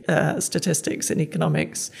Bayesian statistics in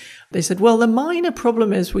economics, they said, well, the minor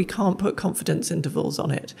problem is we can't put confidence intervals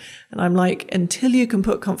on it. And I'm like, until you can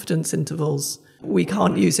put confidence intervals, we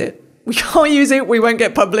can't use it. We can't use it. We won't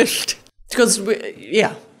get published. Because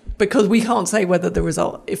we can't say whether the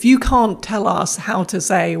result, if you can't tell us how to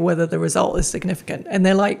say whether the result is significant. And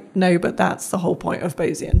they're like, no, but that's the whole point of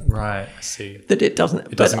Bayesian. Right, I see. That it doesn't.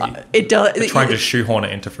 It does. They're trying to shoehorn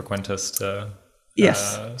it into frequentist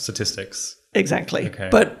statistics. Exactly. Okay.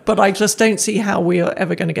 But I just don't see how we are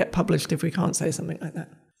ever going to get published if we can't say something like that.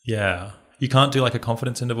 Yeah. You can't do like a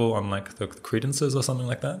confidence interval on like the credences or something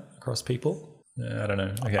like that across people? Yeah, I don't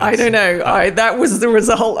know. I don't know. That was the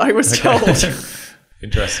result I was told.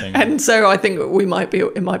 Interesting. And so I think it might be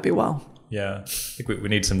a while. Yeah, I think we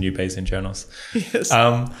need some new Bayesian journals. Yes.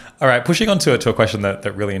 All right, pushing on to a question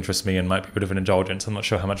that really interests me and might be a bit of an indulgence. I'm not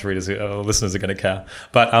sure how much readers or listeners are going to care.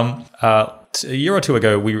 But a year or two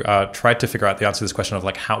ago, we tried to figure out the answer to this question of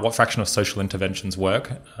like what fraction of social interventions work.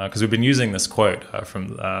 Because we've been using this quote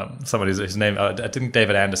from somebody whose name, I think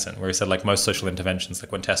David Anderson, where he said like most social interventions,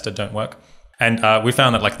 like when tested, don't work. And we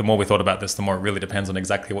found that like the more we thought about this, the more it really depends on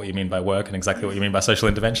exactly what you mean by work and exactly what you mean by social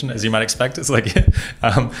intervention, as you might expect. It's like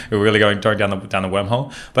we're really going down the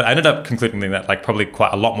wormhole. But I ended up concluding that like probably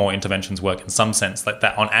quite a lot more interventions work in some sense, like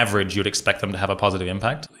that on average you'd expect them to have a positive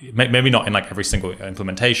impact. Maybe not in like every single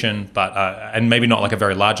implementation, but and maybe not like a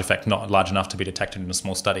very large effect, not large enough to be detected in a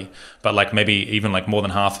small study. But like maybe even like more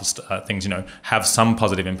than half of things have some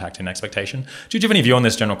positive impact in expectation. Do you have any view on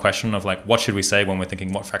this general question of like what should we say when we're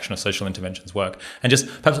thinking what fraction of social interventions work? And just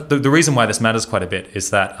perhaps the reason why this matters quite a bit is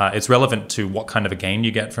that it's relevant to what kind of a gain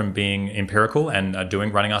you get from being empirical and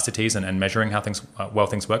running RCTs and measuring how things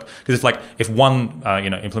work. Because if one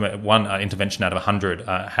intervention out of 100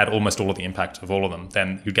 had almost all of the impact of all of them,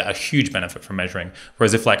 then you get a huge benefit from measuring.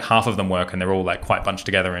 Whereas if like half of them work and they're all like quite bunched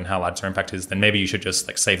together in how large their impact is, then maybe you should just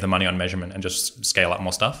like save the money on measurement and just scale up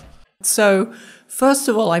more stuff. So first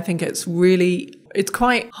of all, I think it's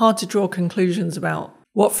quite hard to draw conclusions about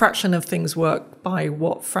what fraction of things work by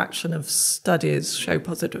what fraction of studies show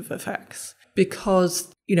positive effects,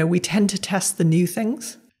 because, we tend to test the new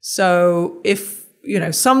things. So if,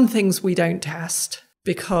 some things we don't test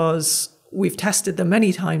because we've tested them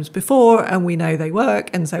many times before and we know they work,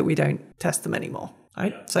 and so we don't test them anymore,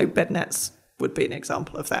 right? So bed nets would be an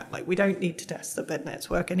example of that. Like we don't need to test that bed nets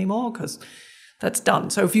work anymore because that's done.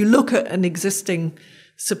 So if you look at an existing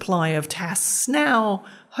supply of tests now,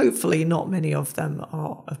 hopefully not many of them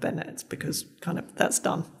are of bed nets because kind of that's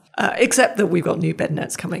done. Except that we've got new bed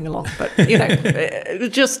nets coming along. But,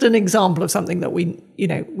 just an example of something that we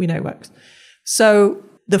know works. So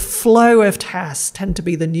the flow of tests tend to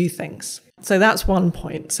be the new things. So that's one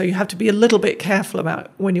point. So you have to be a little bit careful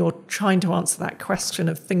about when you're trying to answer that question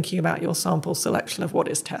of thinking about your sample selection of what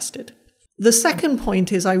is tested. The second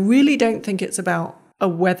point is I really don't think it's about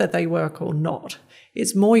whether they work or not.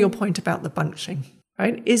 It's more your point about the bunching,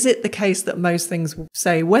 right? Is it the case that most things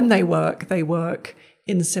say when they work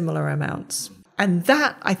in similar amounts? And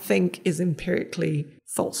that, I think, is empirically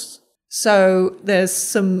false. So there's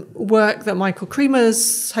some work that Michael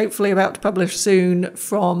Creamer's hopefully about to publish soon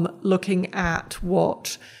from looking at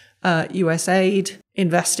what USAID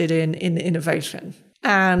invested in innovation.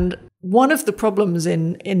 And one of the problems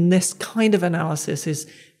in this kind of analysis is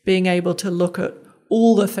being able to look at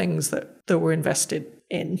all the things that were invested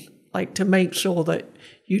in, like to make sure that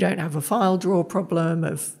you don't have a file draw problem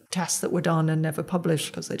of tests that were done and never published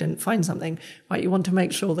because they didn't find something, right? You want to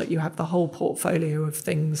make sure that you have the whole portfolio of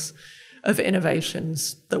things, of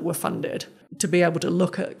innovations that were funded to be able to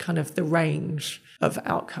look at kind of the range of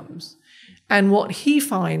outcomes. And what he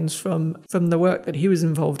finds from the work that he was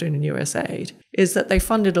involved in USAID is that they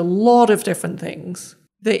funded a lot of different things.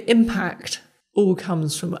 The impact all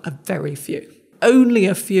comes from a very few. Only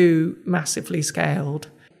a few massively scaled,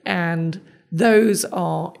 and those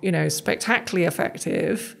are, spectacularly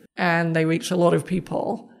effective, and they reach a lot of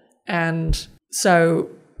people. And so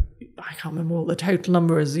I can't remember what the total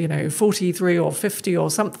number is, 43 or 50 or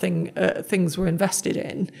something things were invested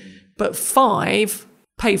in, but 5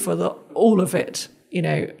 pay for all of it.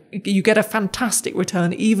 You get a fantastic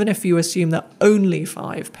return even if you assume that only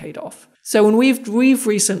 5 paid off. So when we've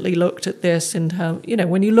recently looked at this in terms,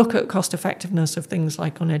 when you look at cost effectiveness of things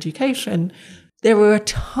like on education, there were a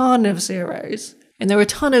ton of zeros, and there were a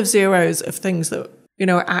ton of zeros of things that,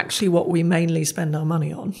 are actually what we mainly spend our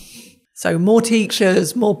money on. So more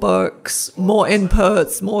teachers, more books, more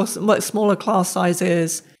inputs, more smaller class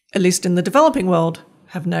sizes, at least in the developing world,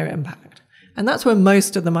 have no impact. And that's where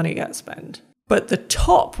most of the money gets spent. But the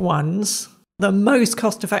top ones, the most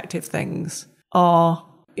cost-effective things are,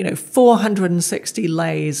 460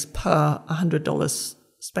 lays per $100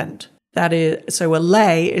 spent. That is, so a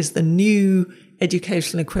lay is the new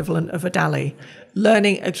education equivalent of a DALY,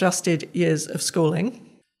 learning adjusted years of schooling.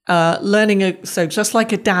 So just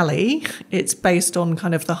like a DALY, it's based on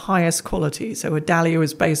kind of the highest quality. So a DALY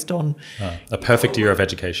was based on a perfect year of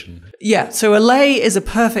education. Yeah, so a lay is a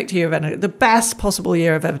perfect year of education, the best possible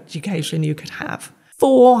year of education you could have.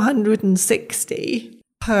 460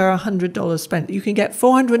 per $100 spent. You can get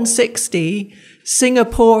 460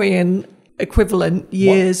 Singaporean equivalent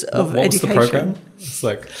years of education. What's the program? It's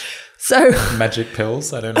like magic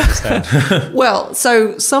pills. I don't understand. Well,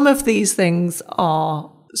 so some of these things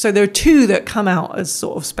are. So there are two that come out as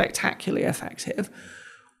sort of spectacularly effective.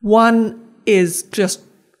 One is just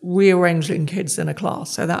rearranging kids in a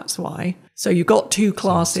class. So that's why. So you've got two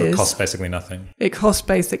classes. So it costs basically nothing. It costs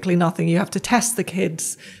basically nothing. You have to test the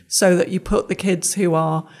kids so that you put the kids who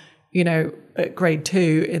are, at grade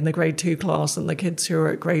 2 in the grade 2 class and the kids who are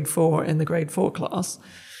at grade 4 in the grade 4 class,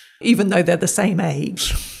 even though they're the same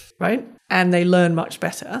age, right? And they learn much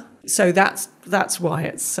better. So that's why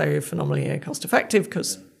it's so phenomenally cost effective,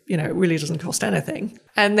 because it really doesn't cost anything.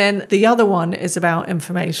 And then the other one is about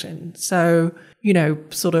information. So,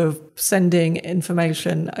 sort of sending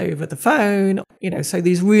information over the phone, so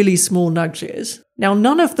these really small nudges. Now,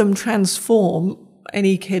 none of them transform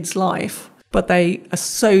any kid's life, but they are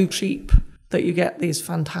so cheap that you get these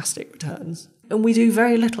fantastic returns. And we do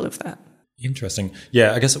very little of that. Interesting.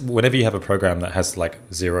 Yeah, I guess whenever you have a program that has like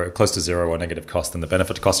close to zero or negative cost, then the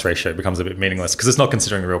benefit to cost ratio becomes a bit meaningless, because it's not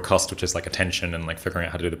considering the real cost, which is like attention and like figuring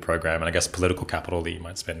out how to do the program, and I guess political capital that you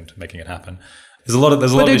might spend making it happen. There's a lot of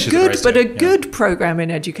issues. But a good program in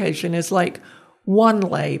education is like one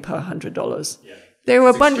lay per $100. Yeah. There are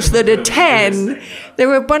a bunch that are 10. There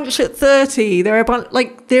are a bunch at 30. There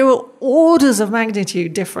are orders of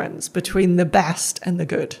magnitude difference between the best and the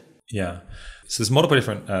good. Yeah. So there's multiple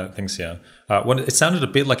different things here. It sounded a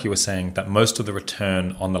bit like you were saying that most of the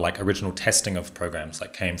return on the original testing of programs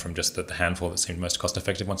came from just the handful that seemed most cost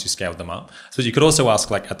effective once you scaled them up. So you could also ask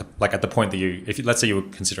at the point that let's say you were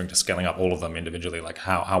considering just scaling up all of them individually,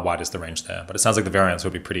 how wide is the range there? But it sounds like the variance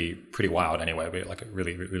would be pretty wild anyway, it would be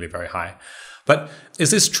really, really very high. But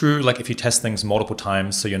is this true, if you test things multiple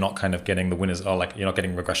times, so you're not kind of getting the winners, or you're not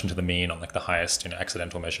getting regression to the mean on the highest,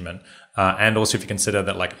 accidental measurement? And also if you consider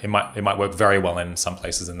that it might work very well in some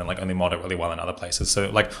places and then only moderately well in other places.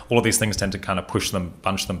 So all of these things tend to kind of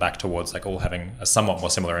bunch them back towards all having a somewhat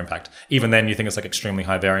more similar impact. Even then, you think it's extremely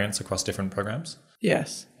high variance across different programs?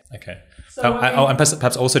 Yes. Okay. And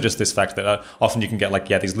perhaps also just this fact that often you can get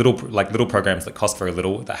these little programs that cost very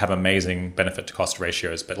little that have amazing benefit to cost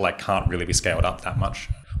ratios, but can't really be scaled up that much,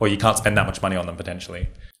 or you can't spend that much money on them potentially.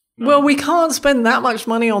 Well, we can't spend that much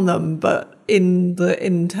money on them, but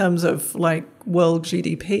in terms of world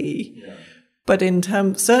GDP, yeah. But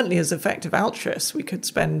certainly as effective altruists, we could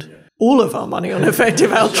spend all of our money on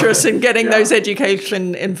effective altruists and getting those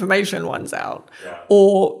education information ones out,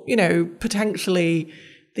 or potentially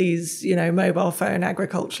these, mobile phone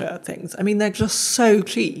agriculture things. I mean, they're just so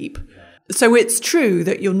cheap. So it's true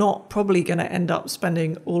that you're not probably going to end up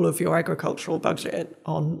spending all of your agricultural budget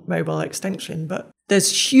on mobile extension, but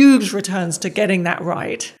there's huge returns to getting that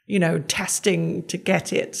right, testing to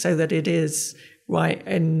get it so that it is right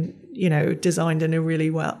and, designed in a really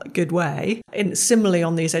good way. And similarly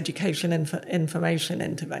on these education information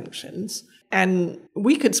interventions. And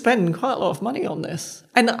we could spend quite a lot of money on this.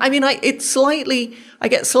 And I mean, I get slightly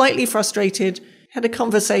frustrated. Had a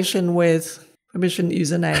conversation with, I shouldn't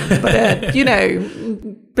use a name, but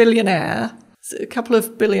billionaire, a couple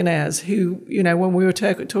of billionaires who, when we were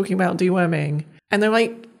talking about deworming, and they're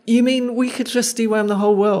like, you mean we could just deworm the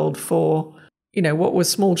whole world for, what was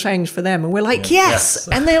small change for them? And we're like, yes.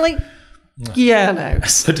 And they're like, yeah, no.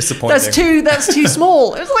 So disappointing. That's too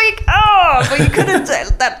small. It was but you could have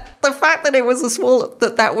that. The fact that it was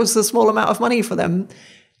that was a small amount of money for them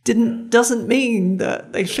doesn't mean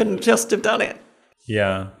that they shouldn't just have done it.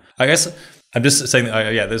 Yeah, I guess I'm just saying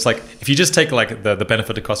that, there's if you just take the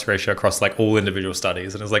benefit to cost ratio across all individual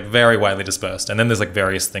studies, and it's very widely dispersed, and then there's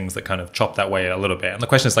various things that kind of chop that way a little bit. And the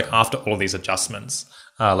question is after all of these adjustments,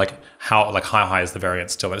 how high is the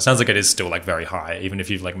variance still? And it sounds like it is still very high, even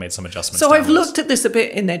if you've made some adjustments. So I've looked at this a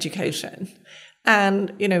bit in education.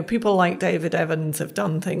 And, people like David Evans have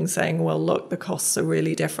done things saying, well, look, the costs are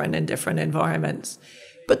really different in different environments.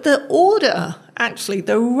 But the order, actually,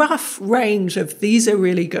 the rough range of these are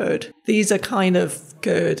really good, these are kind of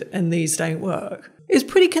good, and these don't work, is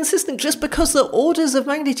pretty consistent just because the orders of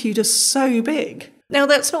magnitude are so big. Now,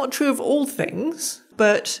 that's not true of all things,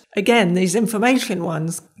 but again, these information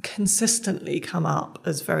ones consistently come up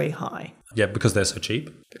as very high. Yeah, because they're so cheap.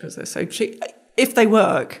 Because they're so cheap. If they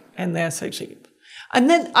work and they're so cheap. And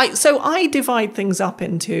then I divide things up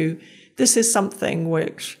into, this is something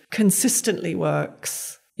which consistently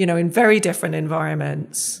works, in very different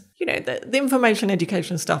environments. The information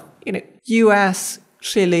education stuff, US,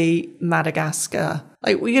 Chile, Madagascar,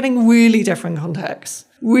 we're getting really different contexts,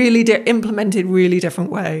 really implemented really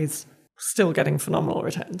different ways, still getting phenomenal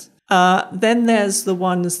returns. Then there's the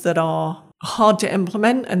ones that are hard to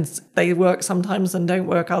implement and they work sometimes and don't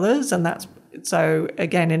work others. And that's, so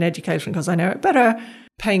again, in education, because I know it better,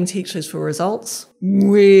 paying teachers for results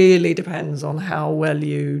really depends on how well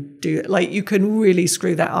you do it. You can really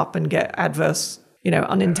screw that up and get adverse,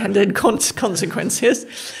 unintended consequences.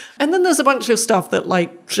 And then there's a bunch of stuff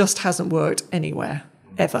that just hasn't worked anywhere,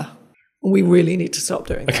 ever. We really need to stop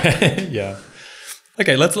doing that. Okay, yeah.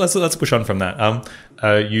 Okay, let's push on from that.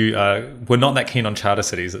 You were not that keen on charter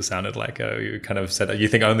cities. It sounded like you kind of said that you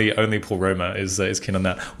think only Paul Romer is keen on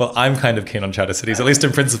that. Well, I'm kind of keen on charter cities, at least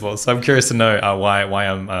in principle. So I'm curious to know why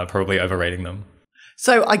I'm probably overrating them.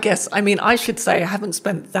 So I should say I haven't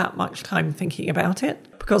spent that much time thinking about it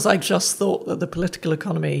because I just thought that the political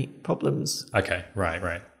economy problems. Okay,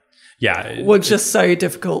 right. Yeah, were just so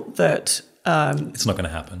difficult that it's not going to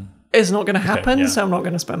happen. It's not going to happen, okay, yeah. So I'm not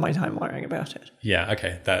going to spend my time worrying about it. Yeah,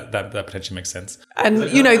 okay, that potentially makes sense. And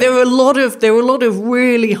there were a lot of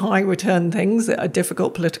really high return things that are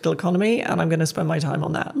difficult political economy, and I'm going to spend my time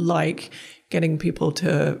on that, like getting people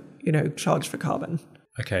to charge for carbon.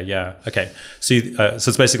 Okay, yeah, okay. So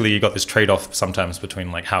it's basically you got this trade-off sometimes between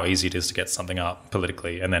how easy it is to get something up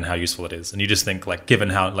politically and then how useful it is. And you just think given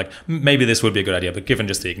how maybe this would be a good idea, but given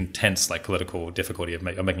just the intense political difficulty of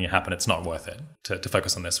making it happen, it's not worth it to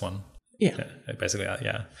focus on this one. Yeah. Basically,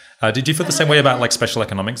 yeah. Did you feel the same way about special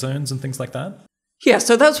economic zones and things like that? Yeah,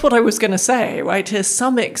 so that's what I was going to say, right? To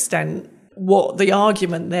some extent, what the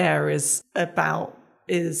argument there is about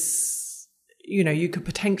is you could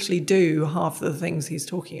potentially do half the things he's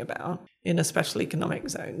talking about in a special economic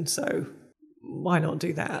zone. So why not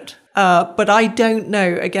do that? But I don't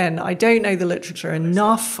know, again, I don't know the literature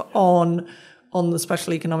enough on the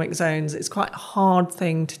special economic zones. It's quite a hard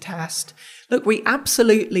thing to test. Look, we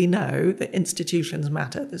absolutely know that institutions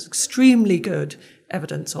matter. There's extremely good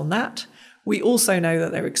evidence on that. We also know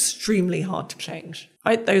that they're extremely hard to change.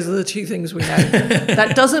 Right? Those are the two things we know.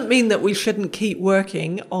 That doesn't mean that we shouldn't keep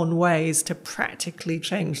working on ways to practically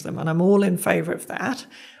change them. And I'm all in favor of that.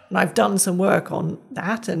 And I've done some work on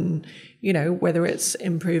that. And, whether it's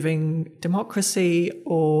improving democracy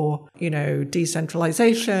or,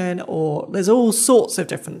 decentralization, or there's all sorts of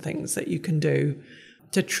different things that you can do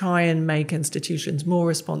to try and make institutions more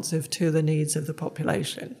responsive to the needs of the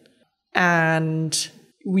population. And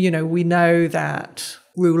we know that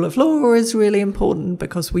rule of law is really important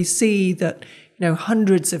because we see that,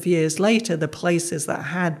 hundreds of years later, the places that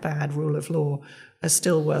had bad rule of law are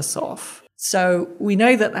still worse off. So we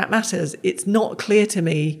know that matters. It's not clear to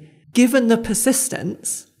me, given the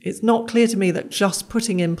persistence, it's not clear to me that just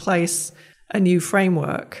putting in place a new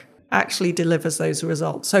framework actually delivers those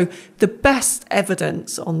results. So the best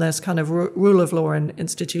evidence on this kind of rule of law and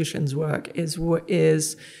institutions work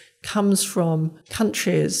comes from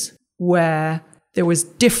countries where there was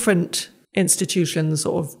different institutions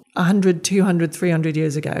sort of 100, 200, 300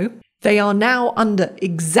 years ago. They are now under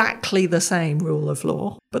exactly the same rule of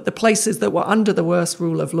law, but the places that were under the worst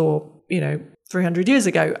rule of law, 300 years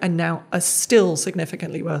ago and now are still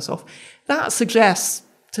significantly worse off. That suggests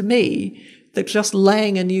to me that just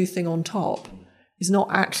laying a new thing on top is not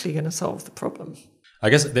actually going to solve the problem. I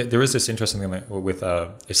guess there is this interesting thing with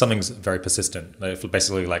if something's very persistent, if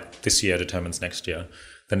basically this year determines next year,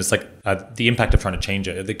 then it's the impact of trying to change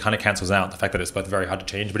it kind of cancels out the fact that it's both very hard to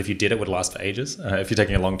change, but if you did, it would last for ages if you're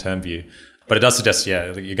taking a long-term view. But it does suggest,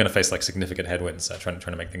 you're going to face significant headwinds trying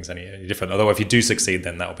to make things any different. Although if you do succeed,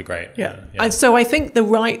 then that would be great. Yeah. So I think the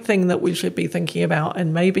right thing that we should be thinking about,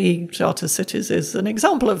 and maybe charter cities is an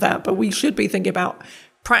example of that, but we should be thinking about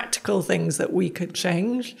practical things that we could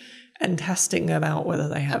change and testing about whether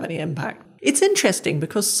they have any impact. It's interesting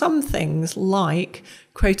because some things like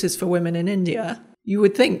quotas for women in India, you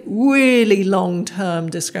would think really long-term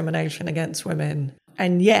discrimination against women,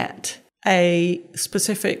 and yet a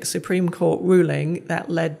specific Supreme Court ruling that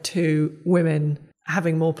led to women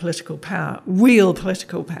having more political power, real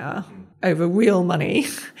political power over real money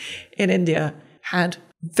in India had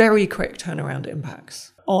very quick turnaround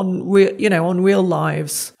impacts on real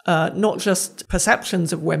lives, not just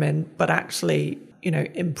perceptions of women, but actually,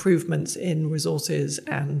 improvements in resources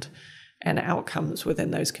and outcomes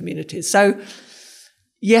within those communities. So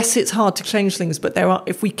yes, it's hard to change things, but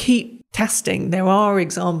if we keep testing, there are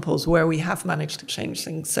examples where we have managed to change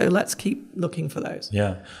things. So let's keep looking for those.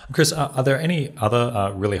 Yeah. Chris, are there any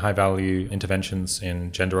other really high-value interventions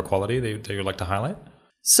in gender equality that you'd like to highlight?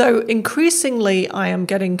 So increasingly, I am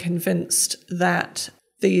getting convinced that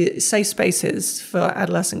the safe spaces for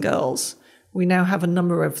adolescent girls, we now have a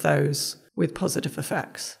number of those with positive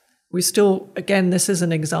effects. We still, again, this is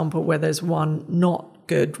an example where there's one not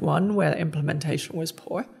good one where implementation was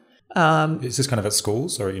poor. Is this kind of at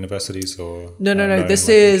schools or at universities or? No. This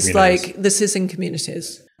is in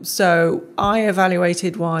communities. So I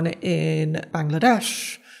evaluated one in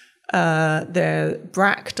Bangladesh.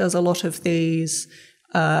 BRAC does a lot of these.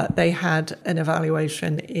 They had an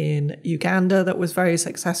evaluation in Uganda that was very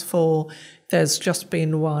successful. There's just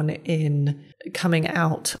been one coming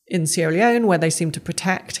out in Sierra Leone where they seem to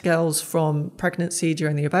protect girls from pregnancy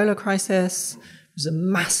during the Ebola crisis. There's a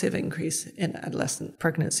massive increase in adolescent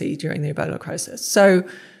pregnancy during the Ebola crisis.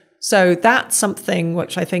 So that's something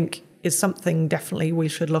which I think is something definitely we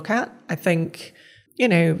should look at. I think,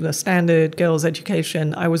 the standard girls'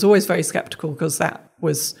 education, I was always very skeptical because that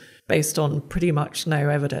was based on pretty much no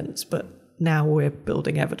evidence, but now we're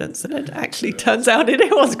building evidence and it actually turns out it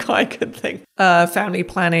was quite a good thing. Family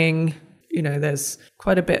planning, there's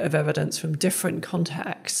quite a bit of evidence from different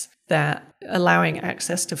contexts that allowing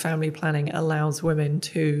access to family planning allows women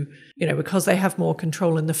to, because they have more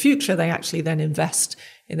control in the future, they actually then invest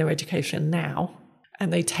in their education now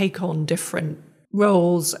and they take on different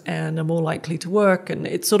roles and are more likely to work. And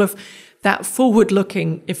it's sort of that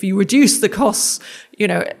forward-looking, if you reduce the costs,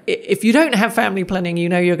 if you don't have family planning,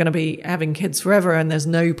 you're going to be having kids forever and there's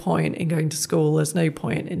no point in going to school, there's no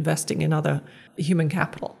point investing in other human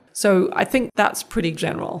capital. So I think that's pretty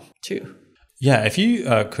general too. Yeah, if you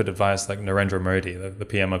could advise like Narendra Modi, the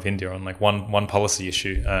PM of India, on like one policy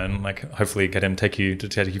issue and like hopefully get him to take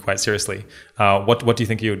you quite seriously, what do you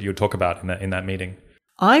think you would talk about in that meeting?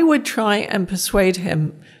 I would try and persuade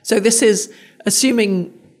him. So this is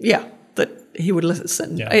assuming, that he would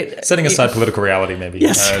listen. Yeah. Setting aside political reality, maybe.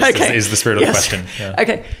 Yes. Okay. Is the spirit of the question. Yeah.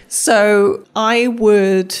 Okay. So I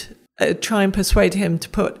would try and persuade him to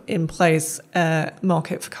put in place a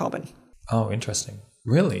market for carbon. Oh, interesting.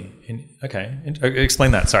 Really? Okay.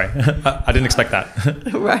 Explain that. Sorry. I didn't expect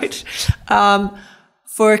that. Right.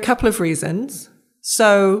 For a couple of reasons.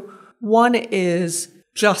 So one is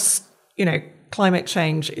just, climate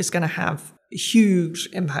change is going to have huge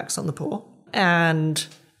impacts on the poor. And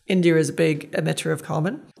India is a big emitter of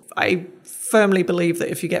carbon. I firmly believe that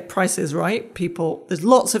if you get prices right, there's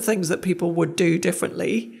lots of things that people would do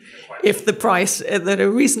differently if the price that are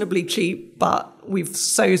reasonably cheap, but we've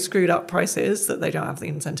so screwed up prices that they don't have the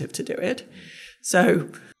incentive to do it. So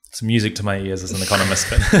it's music to my ears as an economist,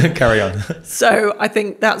 but carry on. So I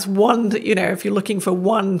think that's one, if you're looking for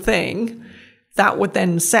one thing, that would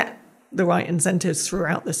then set the right incentives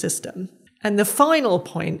throughout the system. And the final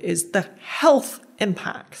point is the health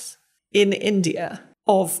impacts in India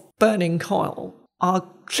of burning coal are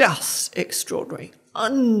just extraordinary,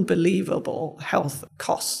 unbelievable health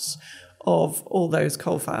costs of all those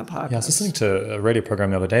coal-fired power plants. Yeah, I was listening to a radio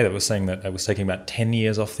program the other day that was saying that it was taking about 10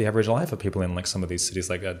 years off the average life of people in like some of these cities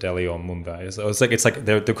like Delhi or Mumbai. So it's like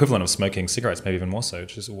the equivalent of smoking cigarettes, maybe even more so,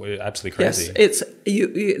 which is absolutely crazy. Yes,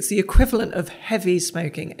 it's the equivalent of heavy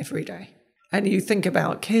smoking every day. And you think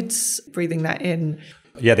about kids breathing that in.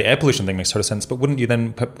 Yeah, the air pollution thing makes total sense. But wouldn't you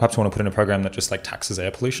then perhaps want to put in a program that just like taxes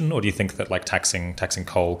air pollution? Or do you think that like taxing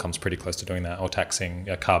coal comes pretty close to doing that, or taxing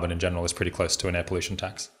carbon in general is pretty close to an air pollution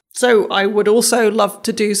tax? So I would also love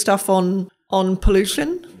to do stuff on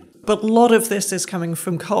pollution, but a lot of this is coming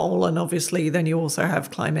from coal, and obviously then you also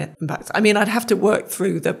have climate impacts. I mean, I'd have to work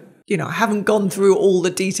through I haven't gone through all the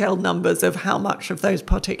detailed numbers of how much of those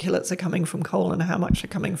particulates are coming from coal and how much are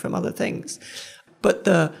coming from other things. But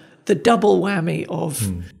the double whammy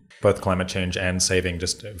of both climate change and saving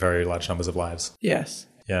just very large numbers of lives. Yes.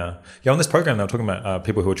 Yeah. On this program, they were talking about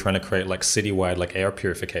people who were trying to create like citywide like air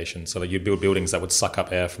purification. So that you'd build buildings that would suck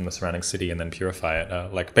up air from the surrounding city and then purify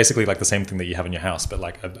it. Like basically like the same thing that you have in your house, but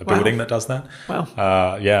like a building that does that. Wow.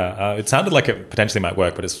 It sounded like it potentially might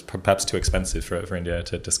work, but it's perhaps too expensive for India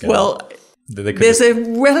to scale. Well, there's a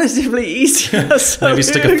relatively easy maybe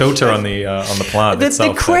stick a filter on the plant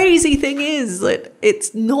itself. The crazy thing is that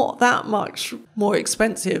it's not that much more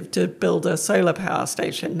expensive to build a solar power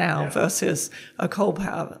station now versus a coal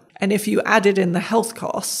power. And if you added in the health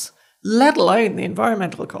costs, let alone the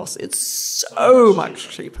environmental costs, it's so much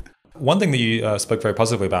cheaper. One thing that you spoke very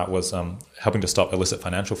positively about was helping to stop illicit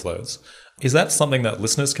financial flows. Is that something that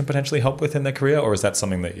listeners can potentially help with in their career, or is that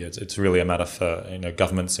something that it's really a matter for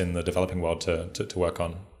governments in the developing world to work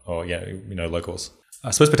on, or locals? I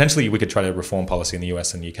suppose potentially we could try to reform policy in the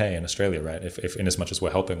US and UK and Australia, right? If in as much as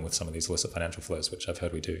we're helping with some of these illicit financial flows, which I've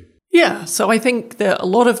heard we do. Yeah, so I think that a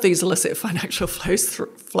lot of these illicit financial flows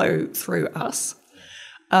flow through us.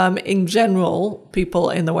 In general, people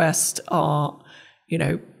in the West are,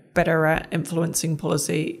 better at influencing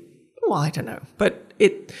policy. Well, I don't know, but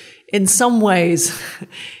in some ways,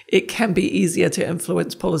 it can be easier to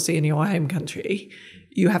influence policy in your home country.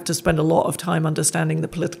 You have to spend a lot of time understanding the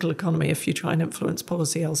political economy if you try and influence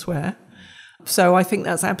policy elsewhere. So I think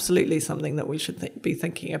that's absolutely something that we should be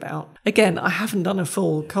thinking about. Again, I haven't done a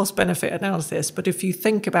full cost-benefit analysis, but if you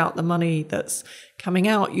think about the money that's coming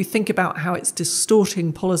out, you think about how it's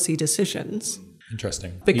distorting policy decisions.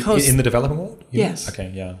 Interesting. Because in the developing world? Yes.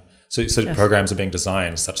 Okay, yeah. So yes. Programs are being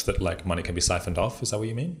designed such that like money can be siphoned off. Is that what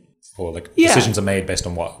you mean? Or like decisions are made based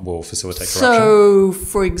on what will facilitate corruption? So,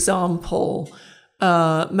 for example,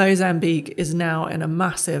 Mozambique is now in a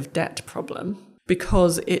massive debt problem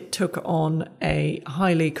because it took on a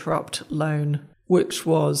highly corrupt loan, which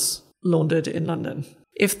was laundered in London.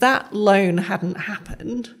 If that loan hadn't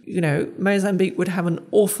happened, Mozambique would have an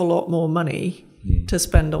awful lot more money to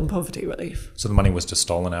spend on poverty relief. So the money was just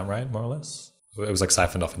stolen outright, more or less? It was like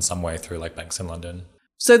siphoned off in some way through like banks in London?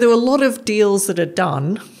 So there were a lot of deals that are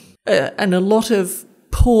done and a lot of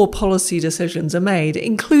poor policy decisions are made,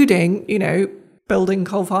 including, building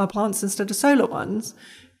coal-fired plants instead of solar ones,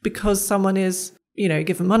 because someone is,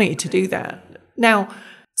 given money to do that. Now,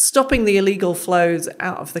 stopping the illegal flows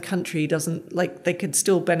out of the country doesn't, they could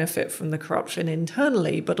still benefit from the corruption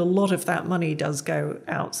internally, but a lot of that money does go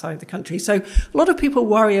outside the country. So a lot of people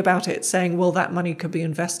worry about it, saying, well, that money could be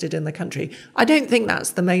invested in the country. I don't think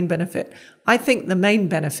that's the main benefit. I think the main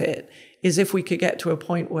benefit is if we could get to a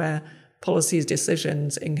point where policies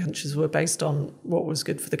decisions in countries were based on what was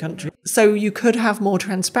good for the country. So you could have more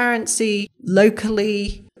transparency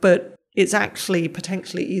locally, but it's actually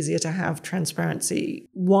potentially easier to have transparency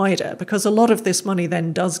wider because a lot of this money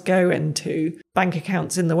then does go into bank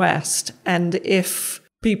accounts in the West. And if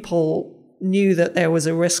people knew that there was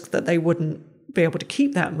a risk that they wouldn't be able to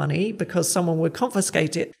keep that money because someone would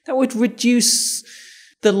confiscate it, that would reduce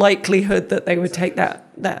the likelihood that they would take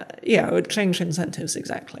it would change incentives,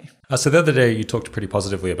 exactly. So the other day you talked pretty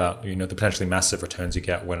positively about, the potentially massive returns you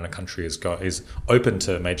get when a country is open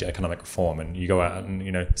to major economic reform, and you go out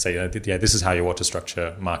and, say, this is how you ought to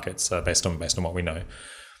structure markets based on what we know.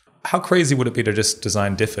 How crazy would it be to just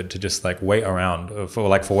design DFID to just wait around for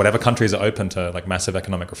whatever countries are open to massive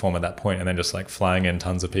economic reform at that point, and then just flying in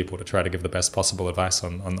tons of people to try to give the best possible advice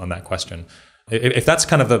on that question? If that's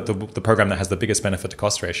kind of the program that has the biggest benefit to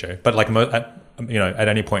cost ratio, but at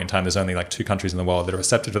any point in time, there's only 2 countries in the world that are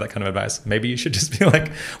receptive to that kind of advice. Maybe you should just be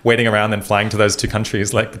waiting around and flying to those 2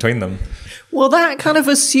 countries between them. Well, that kind of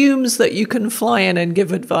assumes that you can fly in and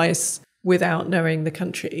give advice without knowing the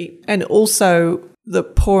country, and also the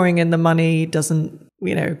pouring in the money doesn't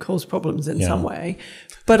cause problems in some way.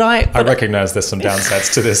 But I recognize there's some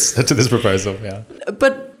downsides to this proposal. Yeah.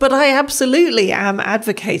 But I absolutely am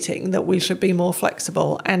advocating that we should be more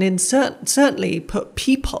flexible and certainly put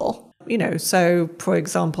people. So for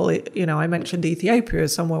example, I mentioned Ethiopia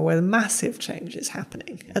as somewhere where massive change is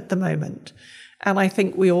happening at the moment. And I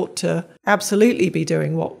think we ought to absolutely be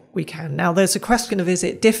doing what we can. Now, there's a question of, is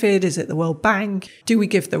it DFID? Is it the World Bank? Do we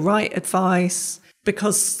give the right advice?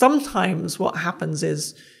 Because sometimes what happens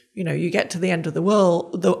is, you get to the end of the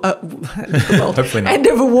world, end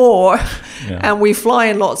of a war, and we fly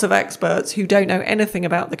in lots of experts who don't know anything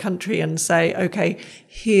about the country and say, okay,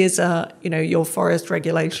 here's your forest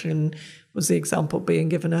regulation was the example being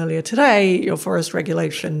given earlier today. Your forest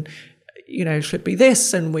regulation, should be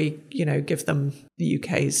this, and we, give them the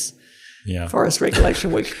UK's forest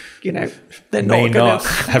regulation, which, they're may not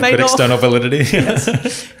have good external validity.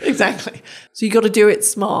 Yes, exactly. So you got to do it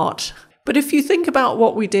smart. But if you think about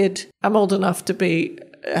what we did, I'm old enough to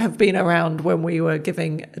have been around when we were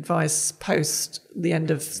giving advice post the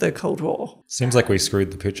end of the Cold War. Seems like we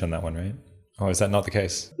screwed the pooch on that one, right? Or is that not the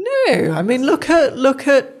case? No, I mean, look at.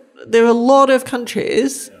 There are a lot of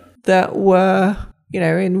countries that were,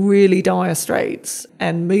 in really dire straits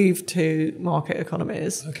and moved to market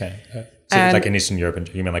economies. Okay, so in Eastern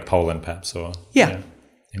Europe, you mean Poland, perhaps, or yeah.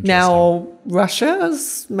 Now Russia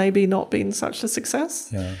has maybe not been such a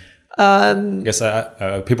success. Yeah. I guess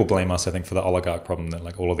people blame us, I think, for the oligarch problem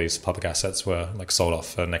that all of these public assets were sold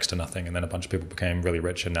off for next to nothing, and then a bunch of people became really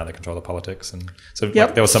rich, and now they control the politics, and so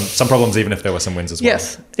there were some problems, even if there were some wins as well.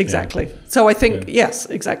 Yes, exactly. Yeah. So I think yes,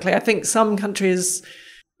 exactly. I think some countries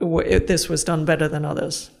this was done better than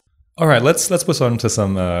others. All right, let's push on to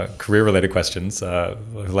some career-related questions,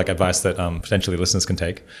 advice that potentially listeners can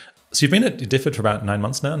take. So you've been at DFID for about 9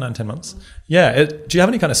 months now, 10 months. Yeah. Do you have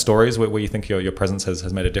any kind of stories where you think your presence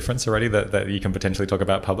has made a difference already that you can potentially talk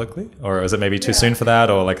about publicly? Or is it maybe too soon for that,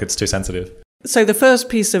 or like it's too sensitive? So the first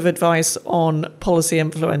piece of advice on policy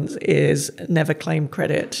influence is never claim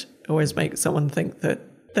credit. Always make someone think that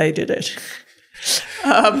they did it.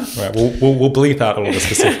 Right, we'll bleep out all of the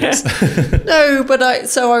specifics. No, but I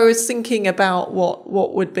was thinking about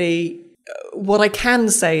what would be, what I can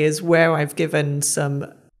say is where I've given some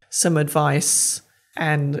advice,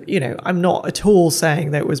 and I'm not at all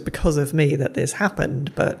saying that it was because of me that this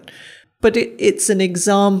happened, but it's an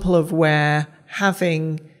example of where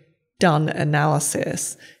having done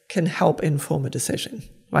analysis can help inform a decision,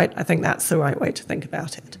 right? I think that's the right way to think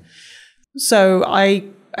about it. So I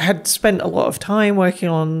had spent a lot of time working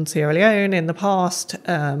on Sierra Leone in the past.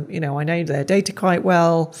 I know their data quite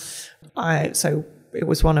well. So it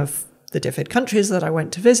was one of the DFID countries that I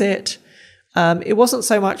went to visit. It wasn't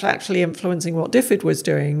so much actually influencing what DFID was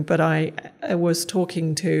doing, but I was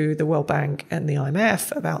talking to the World Bank and the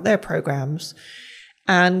IMF about their programs.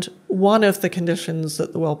 And one of the conditions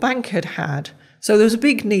that the World Bank had, so there was a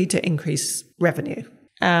big need to increase revenue.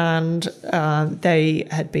 And they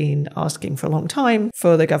had been asking for a long time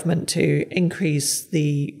for the government to increase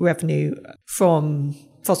the revenue from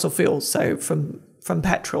fossil fuels, so from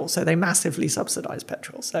petrol. So they massively subsidize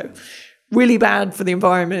petrol. So really bad for the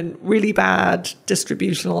environment, really bad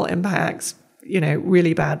distributional impacts,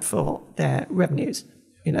 really bad for their revenues.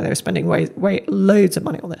 They were spending way loads of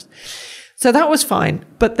money on this. So that was fine.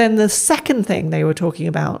 But then the second thing they were talking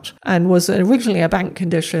about, and was originally a bank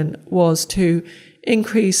condition, was to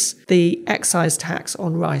increase the excise tax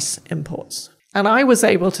on rice imports. And I was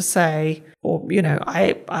able to say,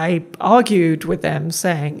 I argued with them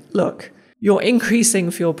saying, look, you're increasing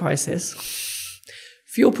fuel prices.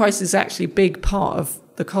 Fuel price is actually a big part of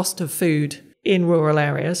the cost of food in rural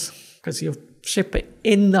areas because you're shipping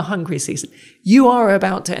in the hungry season. You are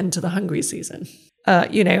about to enter the hungry season.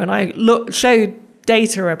 And I showed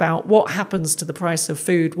data about what happens to the price of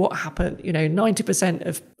food, what happened, 90%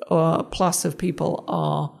 of plus of people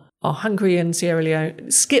are hungry in Sierra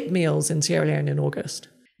Leone, skip meals in Sierra Leone in August.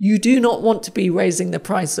 You do not want to be raising the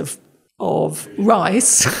price of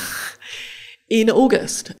rice in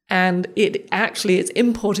August. And it's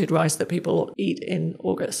imported rice that people eat in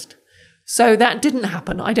August. So that didn't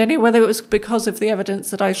happen. I don't know whether it was because of the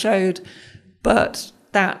evidence that I showed, but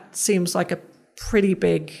that seems like a pretty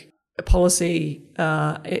big policy.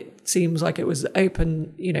 It seems like it was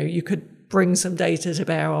open. You could bring some data to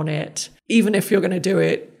bear on it. Even if you're going to do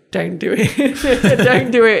it, don't do it. Don't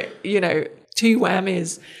do it, 2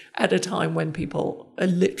 whammies at a time when people are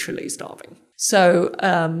literally starving. So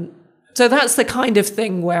that's the kind of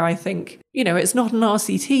thing where I think, it's not an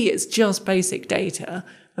RCT, it's just basic data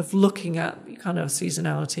of looking at kind of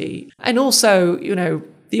seasonality. And also,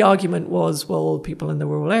 the argument was, well, people in the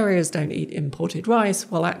rural areas don't eat imported rice.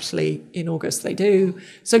 Well, actually, in August they do.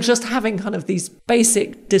 So just having kind of these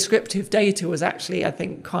basic descriptive data was actually, I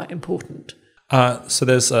think, quite important. So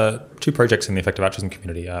there's 2 projects in the effective altruism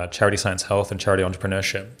community, Charity Science Health and Charity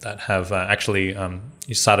Entrepreneurship, that have actually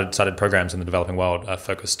started programs in the developing world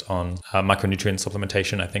focused on micronutrient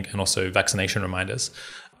supplementation, I think, and also vaccination reminders.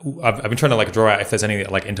 I've been trying to draw out if there's any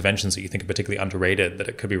interventions that you think are particularly underrated that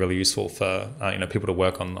it could be really useful for people to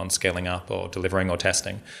work on scaling up or delivering or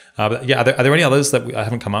testing. But yeah, are there any others that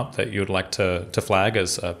haven't come up that you would like to flag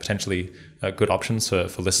as potentially good options for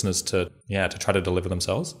listeners to try to deliver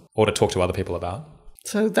themselves or to talk to other people about?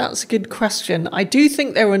 So that's a good question. I do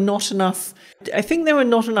think there are not enough. I think there are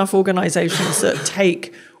not enough organizations that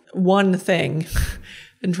take one thing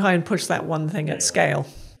and try and push that one thing at scale.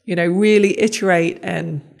 Really iterate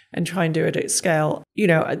and try and do it at scale.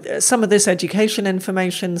 Some of this education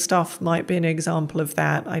information stuff might be an example of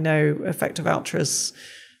that. I know effective altruists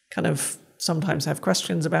kind of sometimes have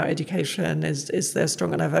questions about education. Is there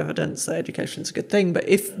strong enough evidence that education is a good thing? But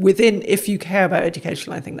if you care about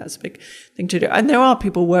education, I think that's a big thing to do. And there are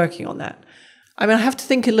people working on that. I mean, I have to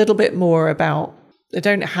think a little bit more about, I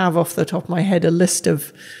don't have off the top of my head a list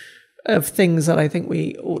of things that I think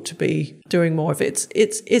we ought to be doing more of.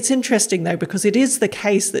 It's interesting, though, because it is the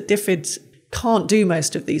case that DFID can't do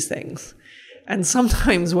most of these things. And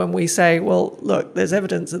sometimes when we say, well, look, there's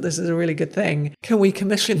evidence that this is a really good thing, can we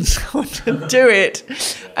commission someone to do it?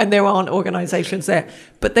 And there aren't organizations there.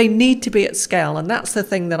 But they need to be at scale. And that's the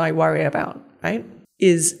thing that I worry about, right?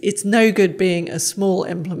 Is it's no good being a small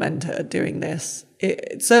implementer doing this.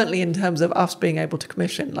 Certainly in terms of us being able to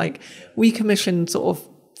commission. We commissioned sort of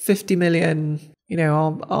 50 million,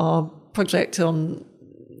 our project on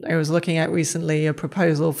I was looking at recently a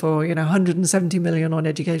proposal for, 170 million on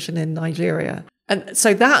education in Nigeria. And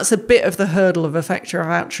so that's a bit of the hurdle of effectual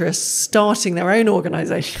altruists starting their own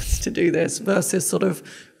organizations to do this versus sort of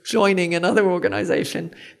joining another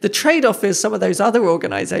organization. The trade-off is some of those other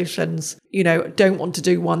organizations, don't want to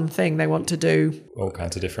do one thing. They want to do all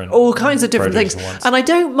kinds of different things. And I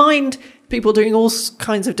don't mind people doing all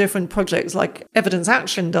kinds of different projects, like Evidence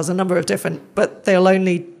Action does a number of different, but they'll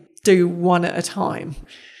only do one at a time.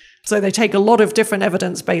 So they take a lot of different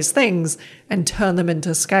evidence-based things and turn them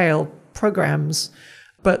into scale programs.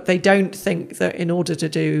 But they don't think that in order to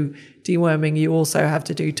do deworming, you also have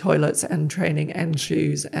to do toilets and training and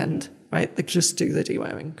shoes and, right, they just do the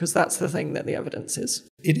deworming because that's the thing that the evidence is.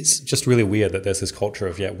 It is just really weird that there's this culture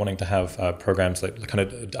of wanting to have programs that kind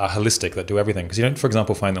of are holistic, that do everything. Because you don't, for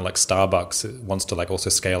example, find that like Starbucks wants to like also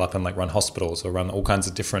scale up and like run hospitals or run all kinds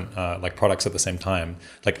of different like products at the same time.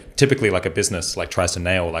 Like typically like a business like tries to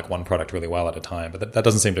nail like one product really well at a time, but that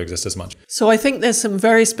doesn't seem to exist as much. So I think there's some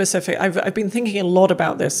very specific, I've been thinking a lot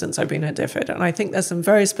about this since I've been at DFID, and I think there's some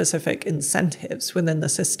very specific incentives within the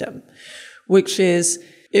system, which is,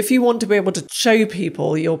 if you want to be able to show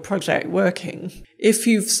people your project working, if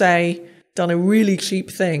you've, say, done a really cheap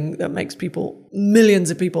thing that makes millions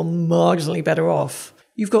of people marginally better off,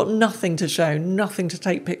 you've got nothing to show, nothing to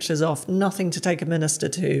take pictures of, nothing to take a minister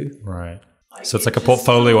to. Right. So it's like a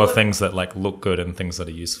portfolio of things that like look good and things that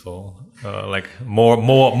are useful, like more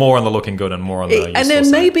on the looking good and more on the useful and then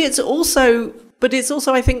side. Maybe it's also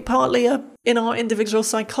I think partly in our individual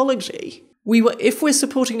psychology. If we're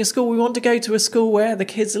supporting a school, we want to go to a school where the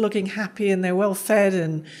kids are looking happy and they're well fed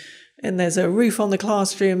and there's a roof on the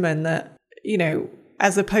classroom and that,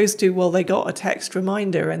 as opposed to, well, they got a text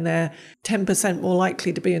reminder and they're 10% more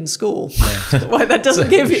likely to be in school. Yeah. Well, that doesn't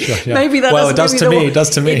give you, maybe that well, doesn't give you it does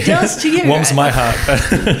to me. It does to you. Warms my heart.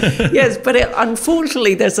 Yes, but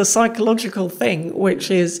unfortunately, there's a psychological thing, which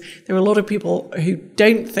is there are a lot of people who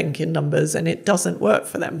don't think in numbers and it doesn't work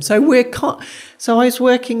for them. So I was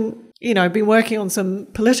working, I've been working on some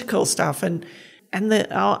political stuff and the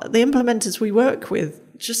implementers we work with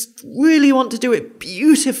just really want to do it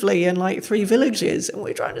beautifully in like 3 villages. And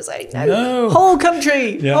we're trying to say, no. Whole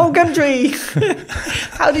country. How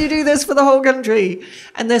do you do this for the whole country?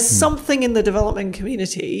 And there's something in the development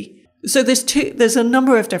community. So there's a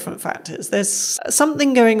number of different factors. There's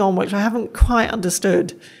something going on which I haven't quite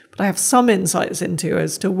understood, but I have some insights into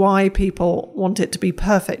as to why people want it to be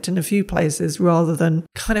perfect in a few places rather than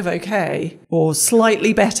kind of okay or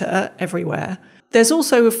slightly better everywhere. There's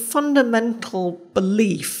also a fundamental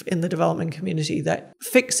belief in the development community that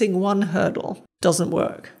fixing one hurdle doesn't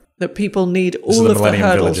work, that people need all of the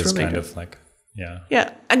hurdles removed. Kind of like, yeah.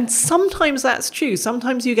 Yeah, and sometimes that's true.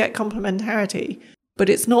 Sometimes you get complementarity, but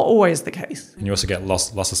it's not always the case. And you also get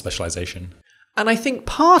loss of specialization. And I think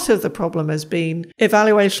part of the problem has been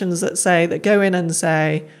evaluations that go in and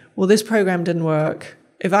say, well, this program didn't work.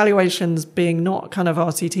 Evaluations being not kind of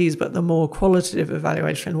RCTs, but the more qualitative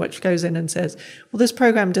evaluation, which goes in and says, well, this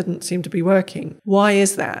program didn't seem to be working. Why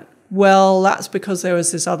is that? Well, that's because there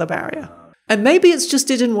was this other barrier. And maybe it's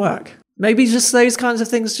just it didn't work. Maybe just those kinds of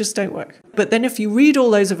things just don't work. But then if you read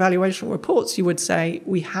all those evaluation reports, you would say,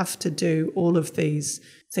 we have to do all of these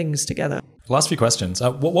things together. Last few questions.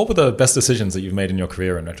 What were the best decisions that you've made in your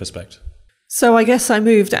career in retrospect? So I guess I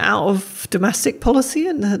moved out of domestic policy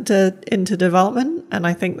and into development, and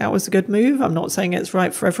I think that was a good move. I'm not saying it's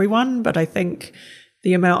right for everyone, but I think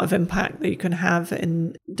the amount of impact that you can have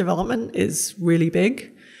in development is really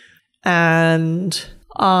big. And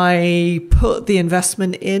I put the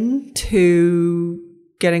investment into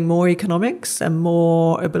getting more economics and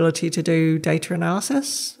more ability to do data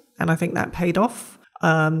analysis, and I think that paid off.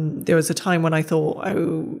 There was a time when I thought, I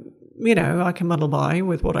can muddle by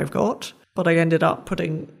with what I've got. But I ended up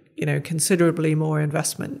putting, considerably more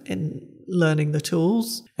investment in learning the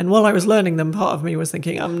tools. And while I was learning them, part of me was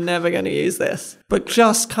thinking, I'm never going to use this. But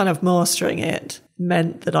just kind of mastering it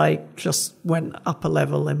meant that I just went up a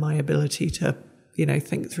level in my ability to,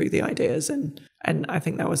 think through the ideas. And I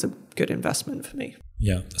think that was a good investment for me.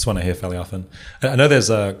 Yeah, that's one I hear fairly often. I know there's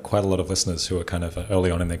quite a lot of listeners who are kind of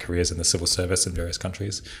early on in their careers in the civil service in various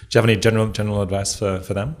countries. Do you have any general advice for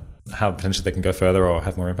them? How potentially they can go further or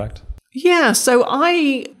have more impact? Yeah, so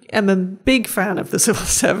I am a big fan of the civil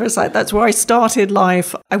service. That's where I started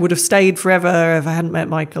life. I would have stayed forever if I hadn't met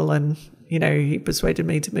Michael and, he persuaded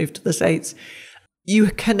me to move to the States.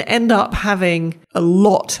 You can end up having a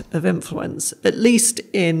lot of influence, at least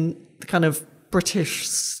in the kind of British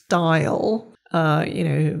style,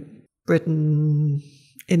 Britain,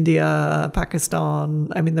 India, Pakistan,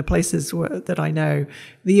 the places that I know.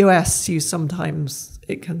 The US, you sometimes,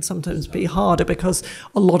 it can sometimes be harder because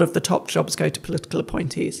a lot of the top jobs go to political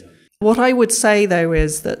appointees. What I would say, though,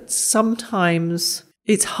 is that sometimes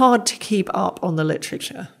it's hard to keep up on the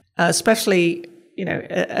literature, especially,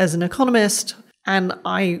 as an economist. And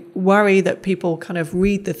I worry that people kind of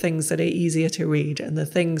read the things that are easier to read, and the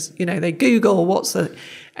things, they Google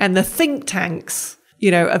and the think tanks,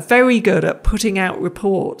 are very good at putting out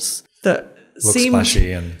reports that look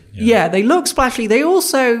splashy and they look splashy. They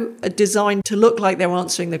also are designed to look like they're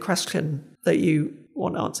answering the question that you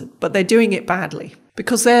want answered, but they're doing it badly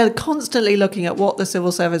because they're constantly looking at what the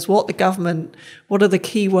civil service, what the government, what are the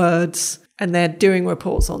keywords, and they're doing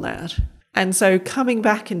reports on that. And so coming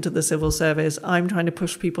back into the civil service, I'm trying to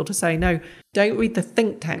push people to say, no, don't read the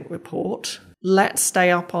think tank report. Let's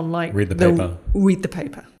stay up on read the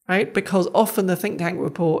paper, right? Because often the think tank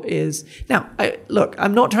report is... Now,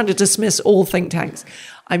 I'm not trying to dismiss all think tanks.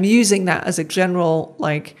 I'm using that as a general,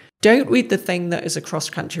 don't read the thing that is a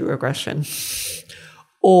cross-country regression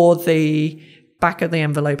or the back of the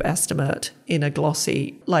envelope estimate in a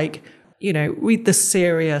glossy, read the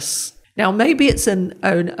serious... Now, maybe it's an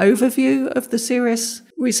overview of the serious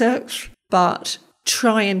research, but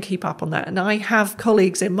try and keep up on that. And I have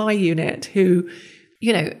colleagues in my unit who,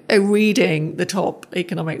 are reading the top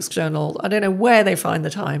economics journal. I don't know where they find the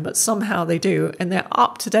time, but somehow they do. And they're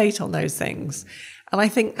up to date on those things. And I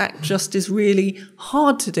think that just is really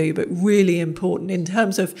hard to do, but really important in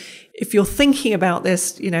terms of if you're thinking about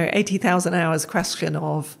this, 80,000 hours question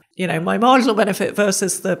of, my marginal benefit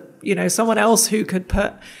versus the, someone else who could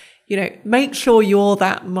put... make sure you're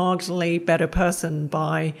that marginally better person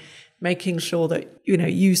by making sure that,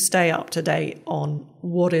 you stay up to date on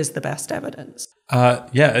what is the best evidence.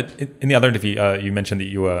 In the other interview, you mentioned that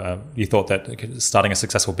you thought that starting a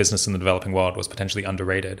successful business in the developing world was potentially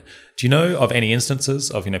underrated. Do you know of any instances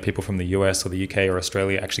of, people from the US or the UK or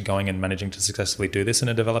Australia actually going and managing to successfully do this in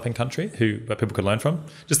a developing country that people could learn from?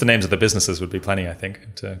 Just the names of the businesses would be plenty, I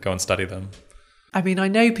think, to go and study them. I mean, I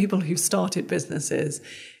know people who've started businesses.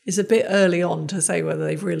 It's a bit early on to say whether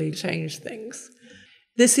they've really changed things.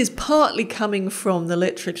 This is partly coming from the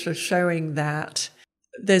literature showing that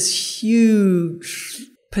there's huge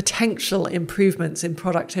potential improvements in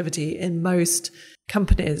productivity in most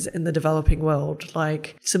companies in the developing world,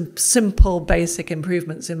 like some simple basic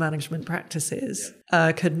improvements in management practices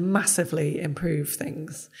could massively improve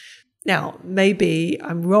things. Now, maybe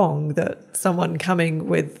I'm wrong that someone coming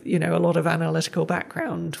with, a lot of analytical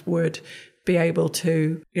background would be able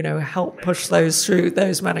to, help push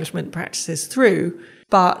those management practices through.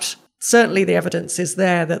 But certainly the evidence is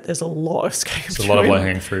there that there's a lot of scope. There's a lot of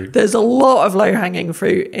low-hanging fruit. There's a lot of low-hanging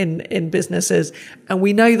fruit in businesses. And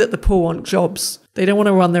we know that the poor want jobs. They don't want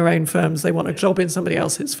to run their own firms. They want a job in somebody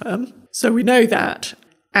else's firm. So we know that.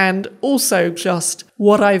 And also just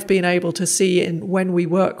what I've been able to see when we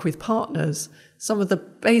work with partners, some of the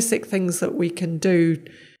basic things that we can do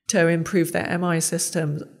to improve their MI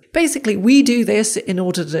systems. Basically, we do this in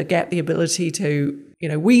order to get the ability to,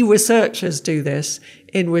 we researchers do this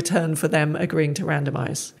in return for them agreeing to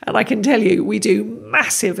randomize. And I can tell you, we do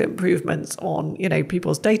massive improvements on,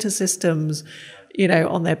 people's data systems,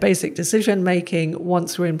 on their basic decision-making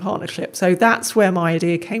once we're in partnership. So that's where my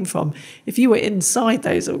idea came from. If you were inside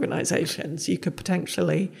those organizations, you could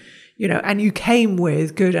potentially, and you came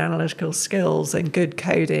with good analytical skills and good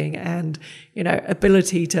coding and,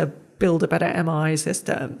 ability to build a better MI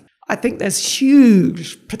system. I think there's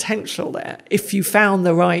huge potential there if you found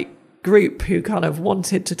the right group who kind of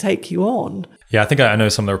wanted to take you on. Yeah, I think I know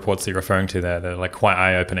some of the reports that you're referring to there. They're quite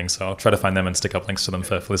eye-opening, so I'll try to find them and stick up links to them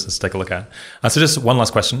for listeners to take a look at. So just one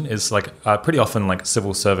last question is pretty often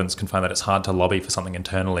civil servants can find that it's hard to lobby for something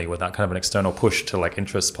internally without kind of an external push to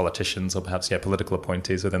interest politicians or perhaps political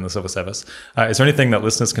appointees within the civil service. Is there anything that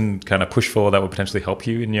listeners can kind of push for that would potentially help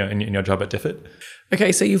you in your job at DFID?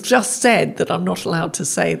 Okay, so you've just said that I'm not allowed to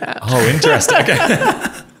say that. Oh, interesting.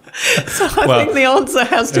 Okay. So I think the answer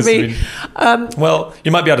has to be...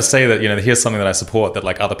 you might be able to say that, here's something that I support that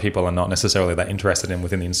other people are not necessarily that interested in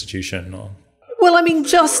within the institution. Or... Well, I mean,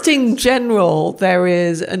 just in general, there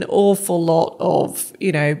is an awful lot of,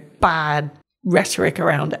 bad rhetoric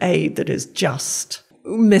around aid that is just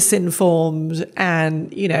misinformed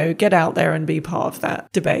and, get out there and be part of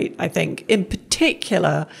that debate. I think in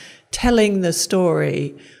particular, telling the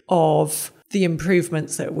story of the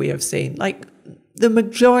improvements that we have seen, the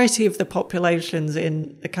majority of the populations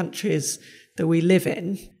in the countries that we live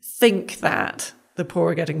in think that the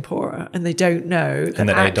poor are getting poorer and they don't know that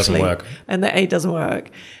aid doesn't work. And that aid doesn't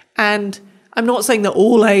work. And I'm not saying that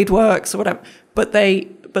all aid works or whatever, but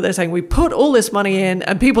they're saying we put all this money in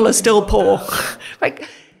and people are still poor.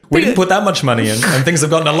 We didn't put that much money in, and things have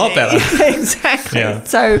gotten a lot better. Exactly. Yeah.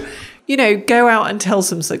 So, go out and tell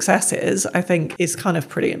some successes, I think is kind of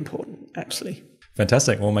pretty important, actually.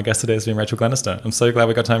 Fantastic. Well, my guest today has been Rachel Glennerster. I'm so glad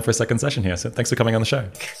we got time for a second session here. So thanks for coming on the show.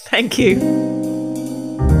 Thank you.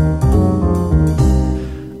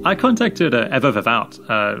 I contacted Eva Vivaut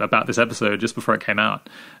about this episode just before it came out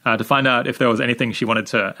to find out if there was anything she wanted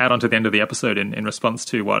to add on to the end of the episode in response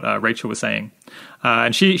to what Rachel was saying.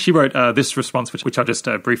 And she wrote this response, which I'll just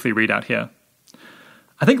briefly read out here.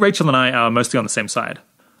 I think Rachel and I are mostly on the same side.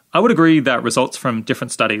 I would agree that results from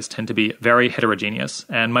different studies tend to be very heterogeneous,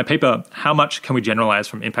 and my paper, How Much Can We Generalize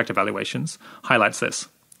from Impact Evaluations, highlights this.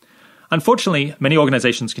 Unfortunately, many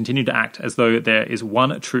organizations continue to act as though there is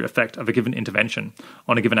one true effect of a given intervention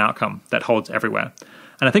on a given outcome that holds everywhere,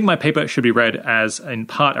 and I think my paper should be read as, in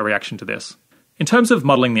part, a reaction to this. In terms of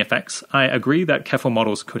modeling the effects, I agree that careful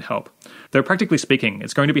models could help, though practically speaking,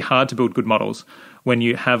 it's going to be hard to build good models when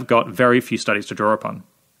you have got very few studies to draw upon.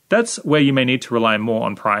 That's where you may need to rely more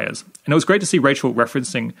on priors. And it was great to see Rachel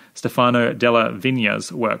referencing Stefano Della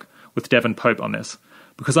Vigna's work with Devon Pope on this,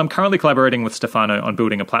 because I'm currently collaborating with Stefano on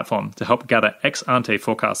building a platform to help gather ex-ante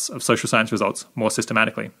forecasts of social science results more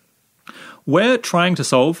systematically. We're trying to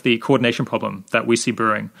solve the coordination problem that we see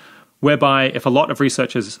brewing, whereby if a lot of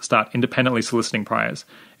researchers start independently soliciting priors,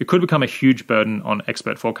 it could become a huge burden on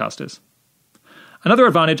expert forecasters. Another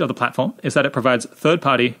advantage of the platform is that it provides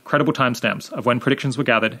third-party, credible timestamps of when predictions were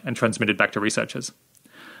gathered and transmitted back to researchers.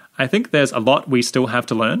 I think there's a lot we still have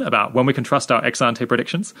to learn about when we can trust our ex-ante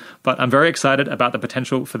predictions, but I'm very excited about the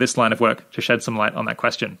potential for this line of work to shed some light on that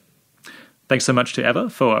question. Thanks so much to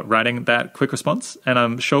Eva for writing that quick response, and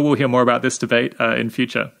I'm sure we'll hear more about this debate in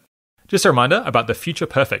future. Just a reminder about the Future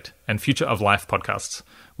Perfect and Future of Life podcasts,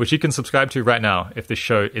 which you can subscribe to right now if this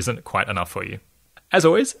show isn't quite enough for you. As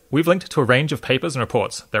always, we've linked to a range of papers and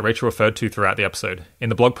reports that Rachel referred to throughout the episode in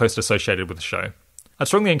the blog post associated with the show. I'd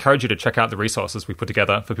strongly encourage you to check out the resources we put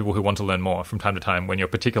together for people who want to learn more from time to time when you're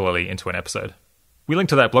particularly into an episode. We link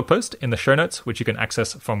to that blog post in the show notes, which you can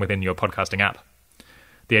access from within your podcasting app.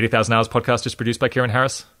 The 80,000 Hours podcast is produced by Kieran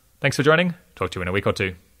Harris. Thanks for joining. Talk to you in a week or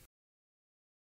two.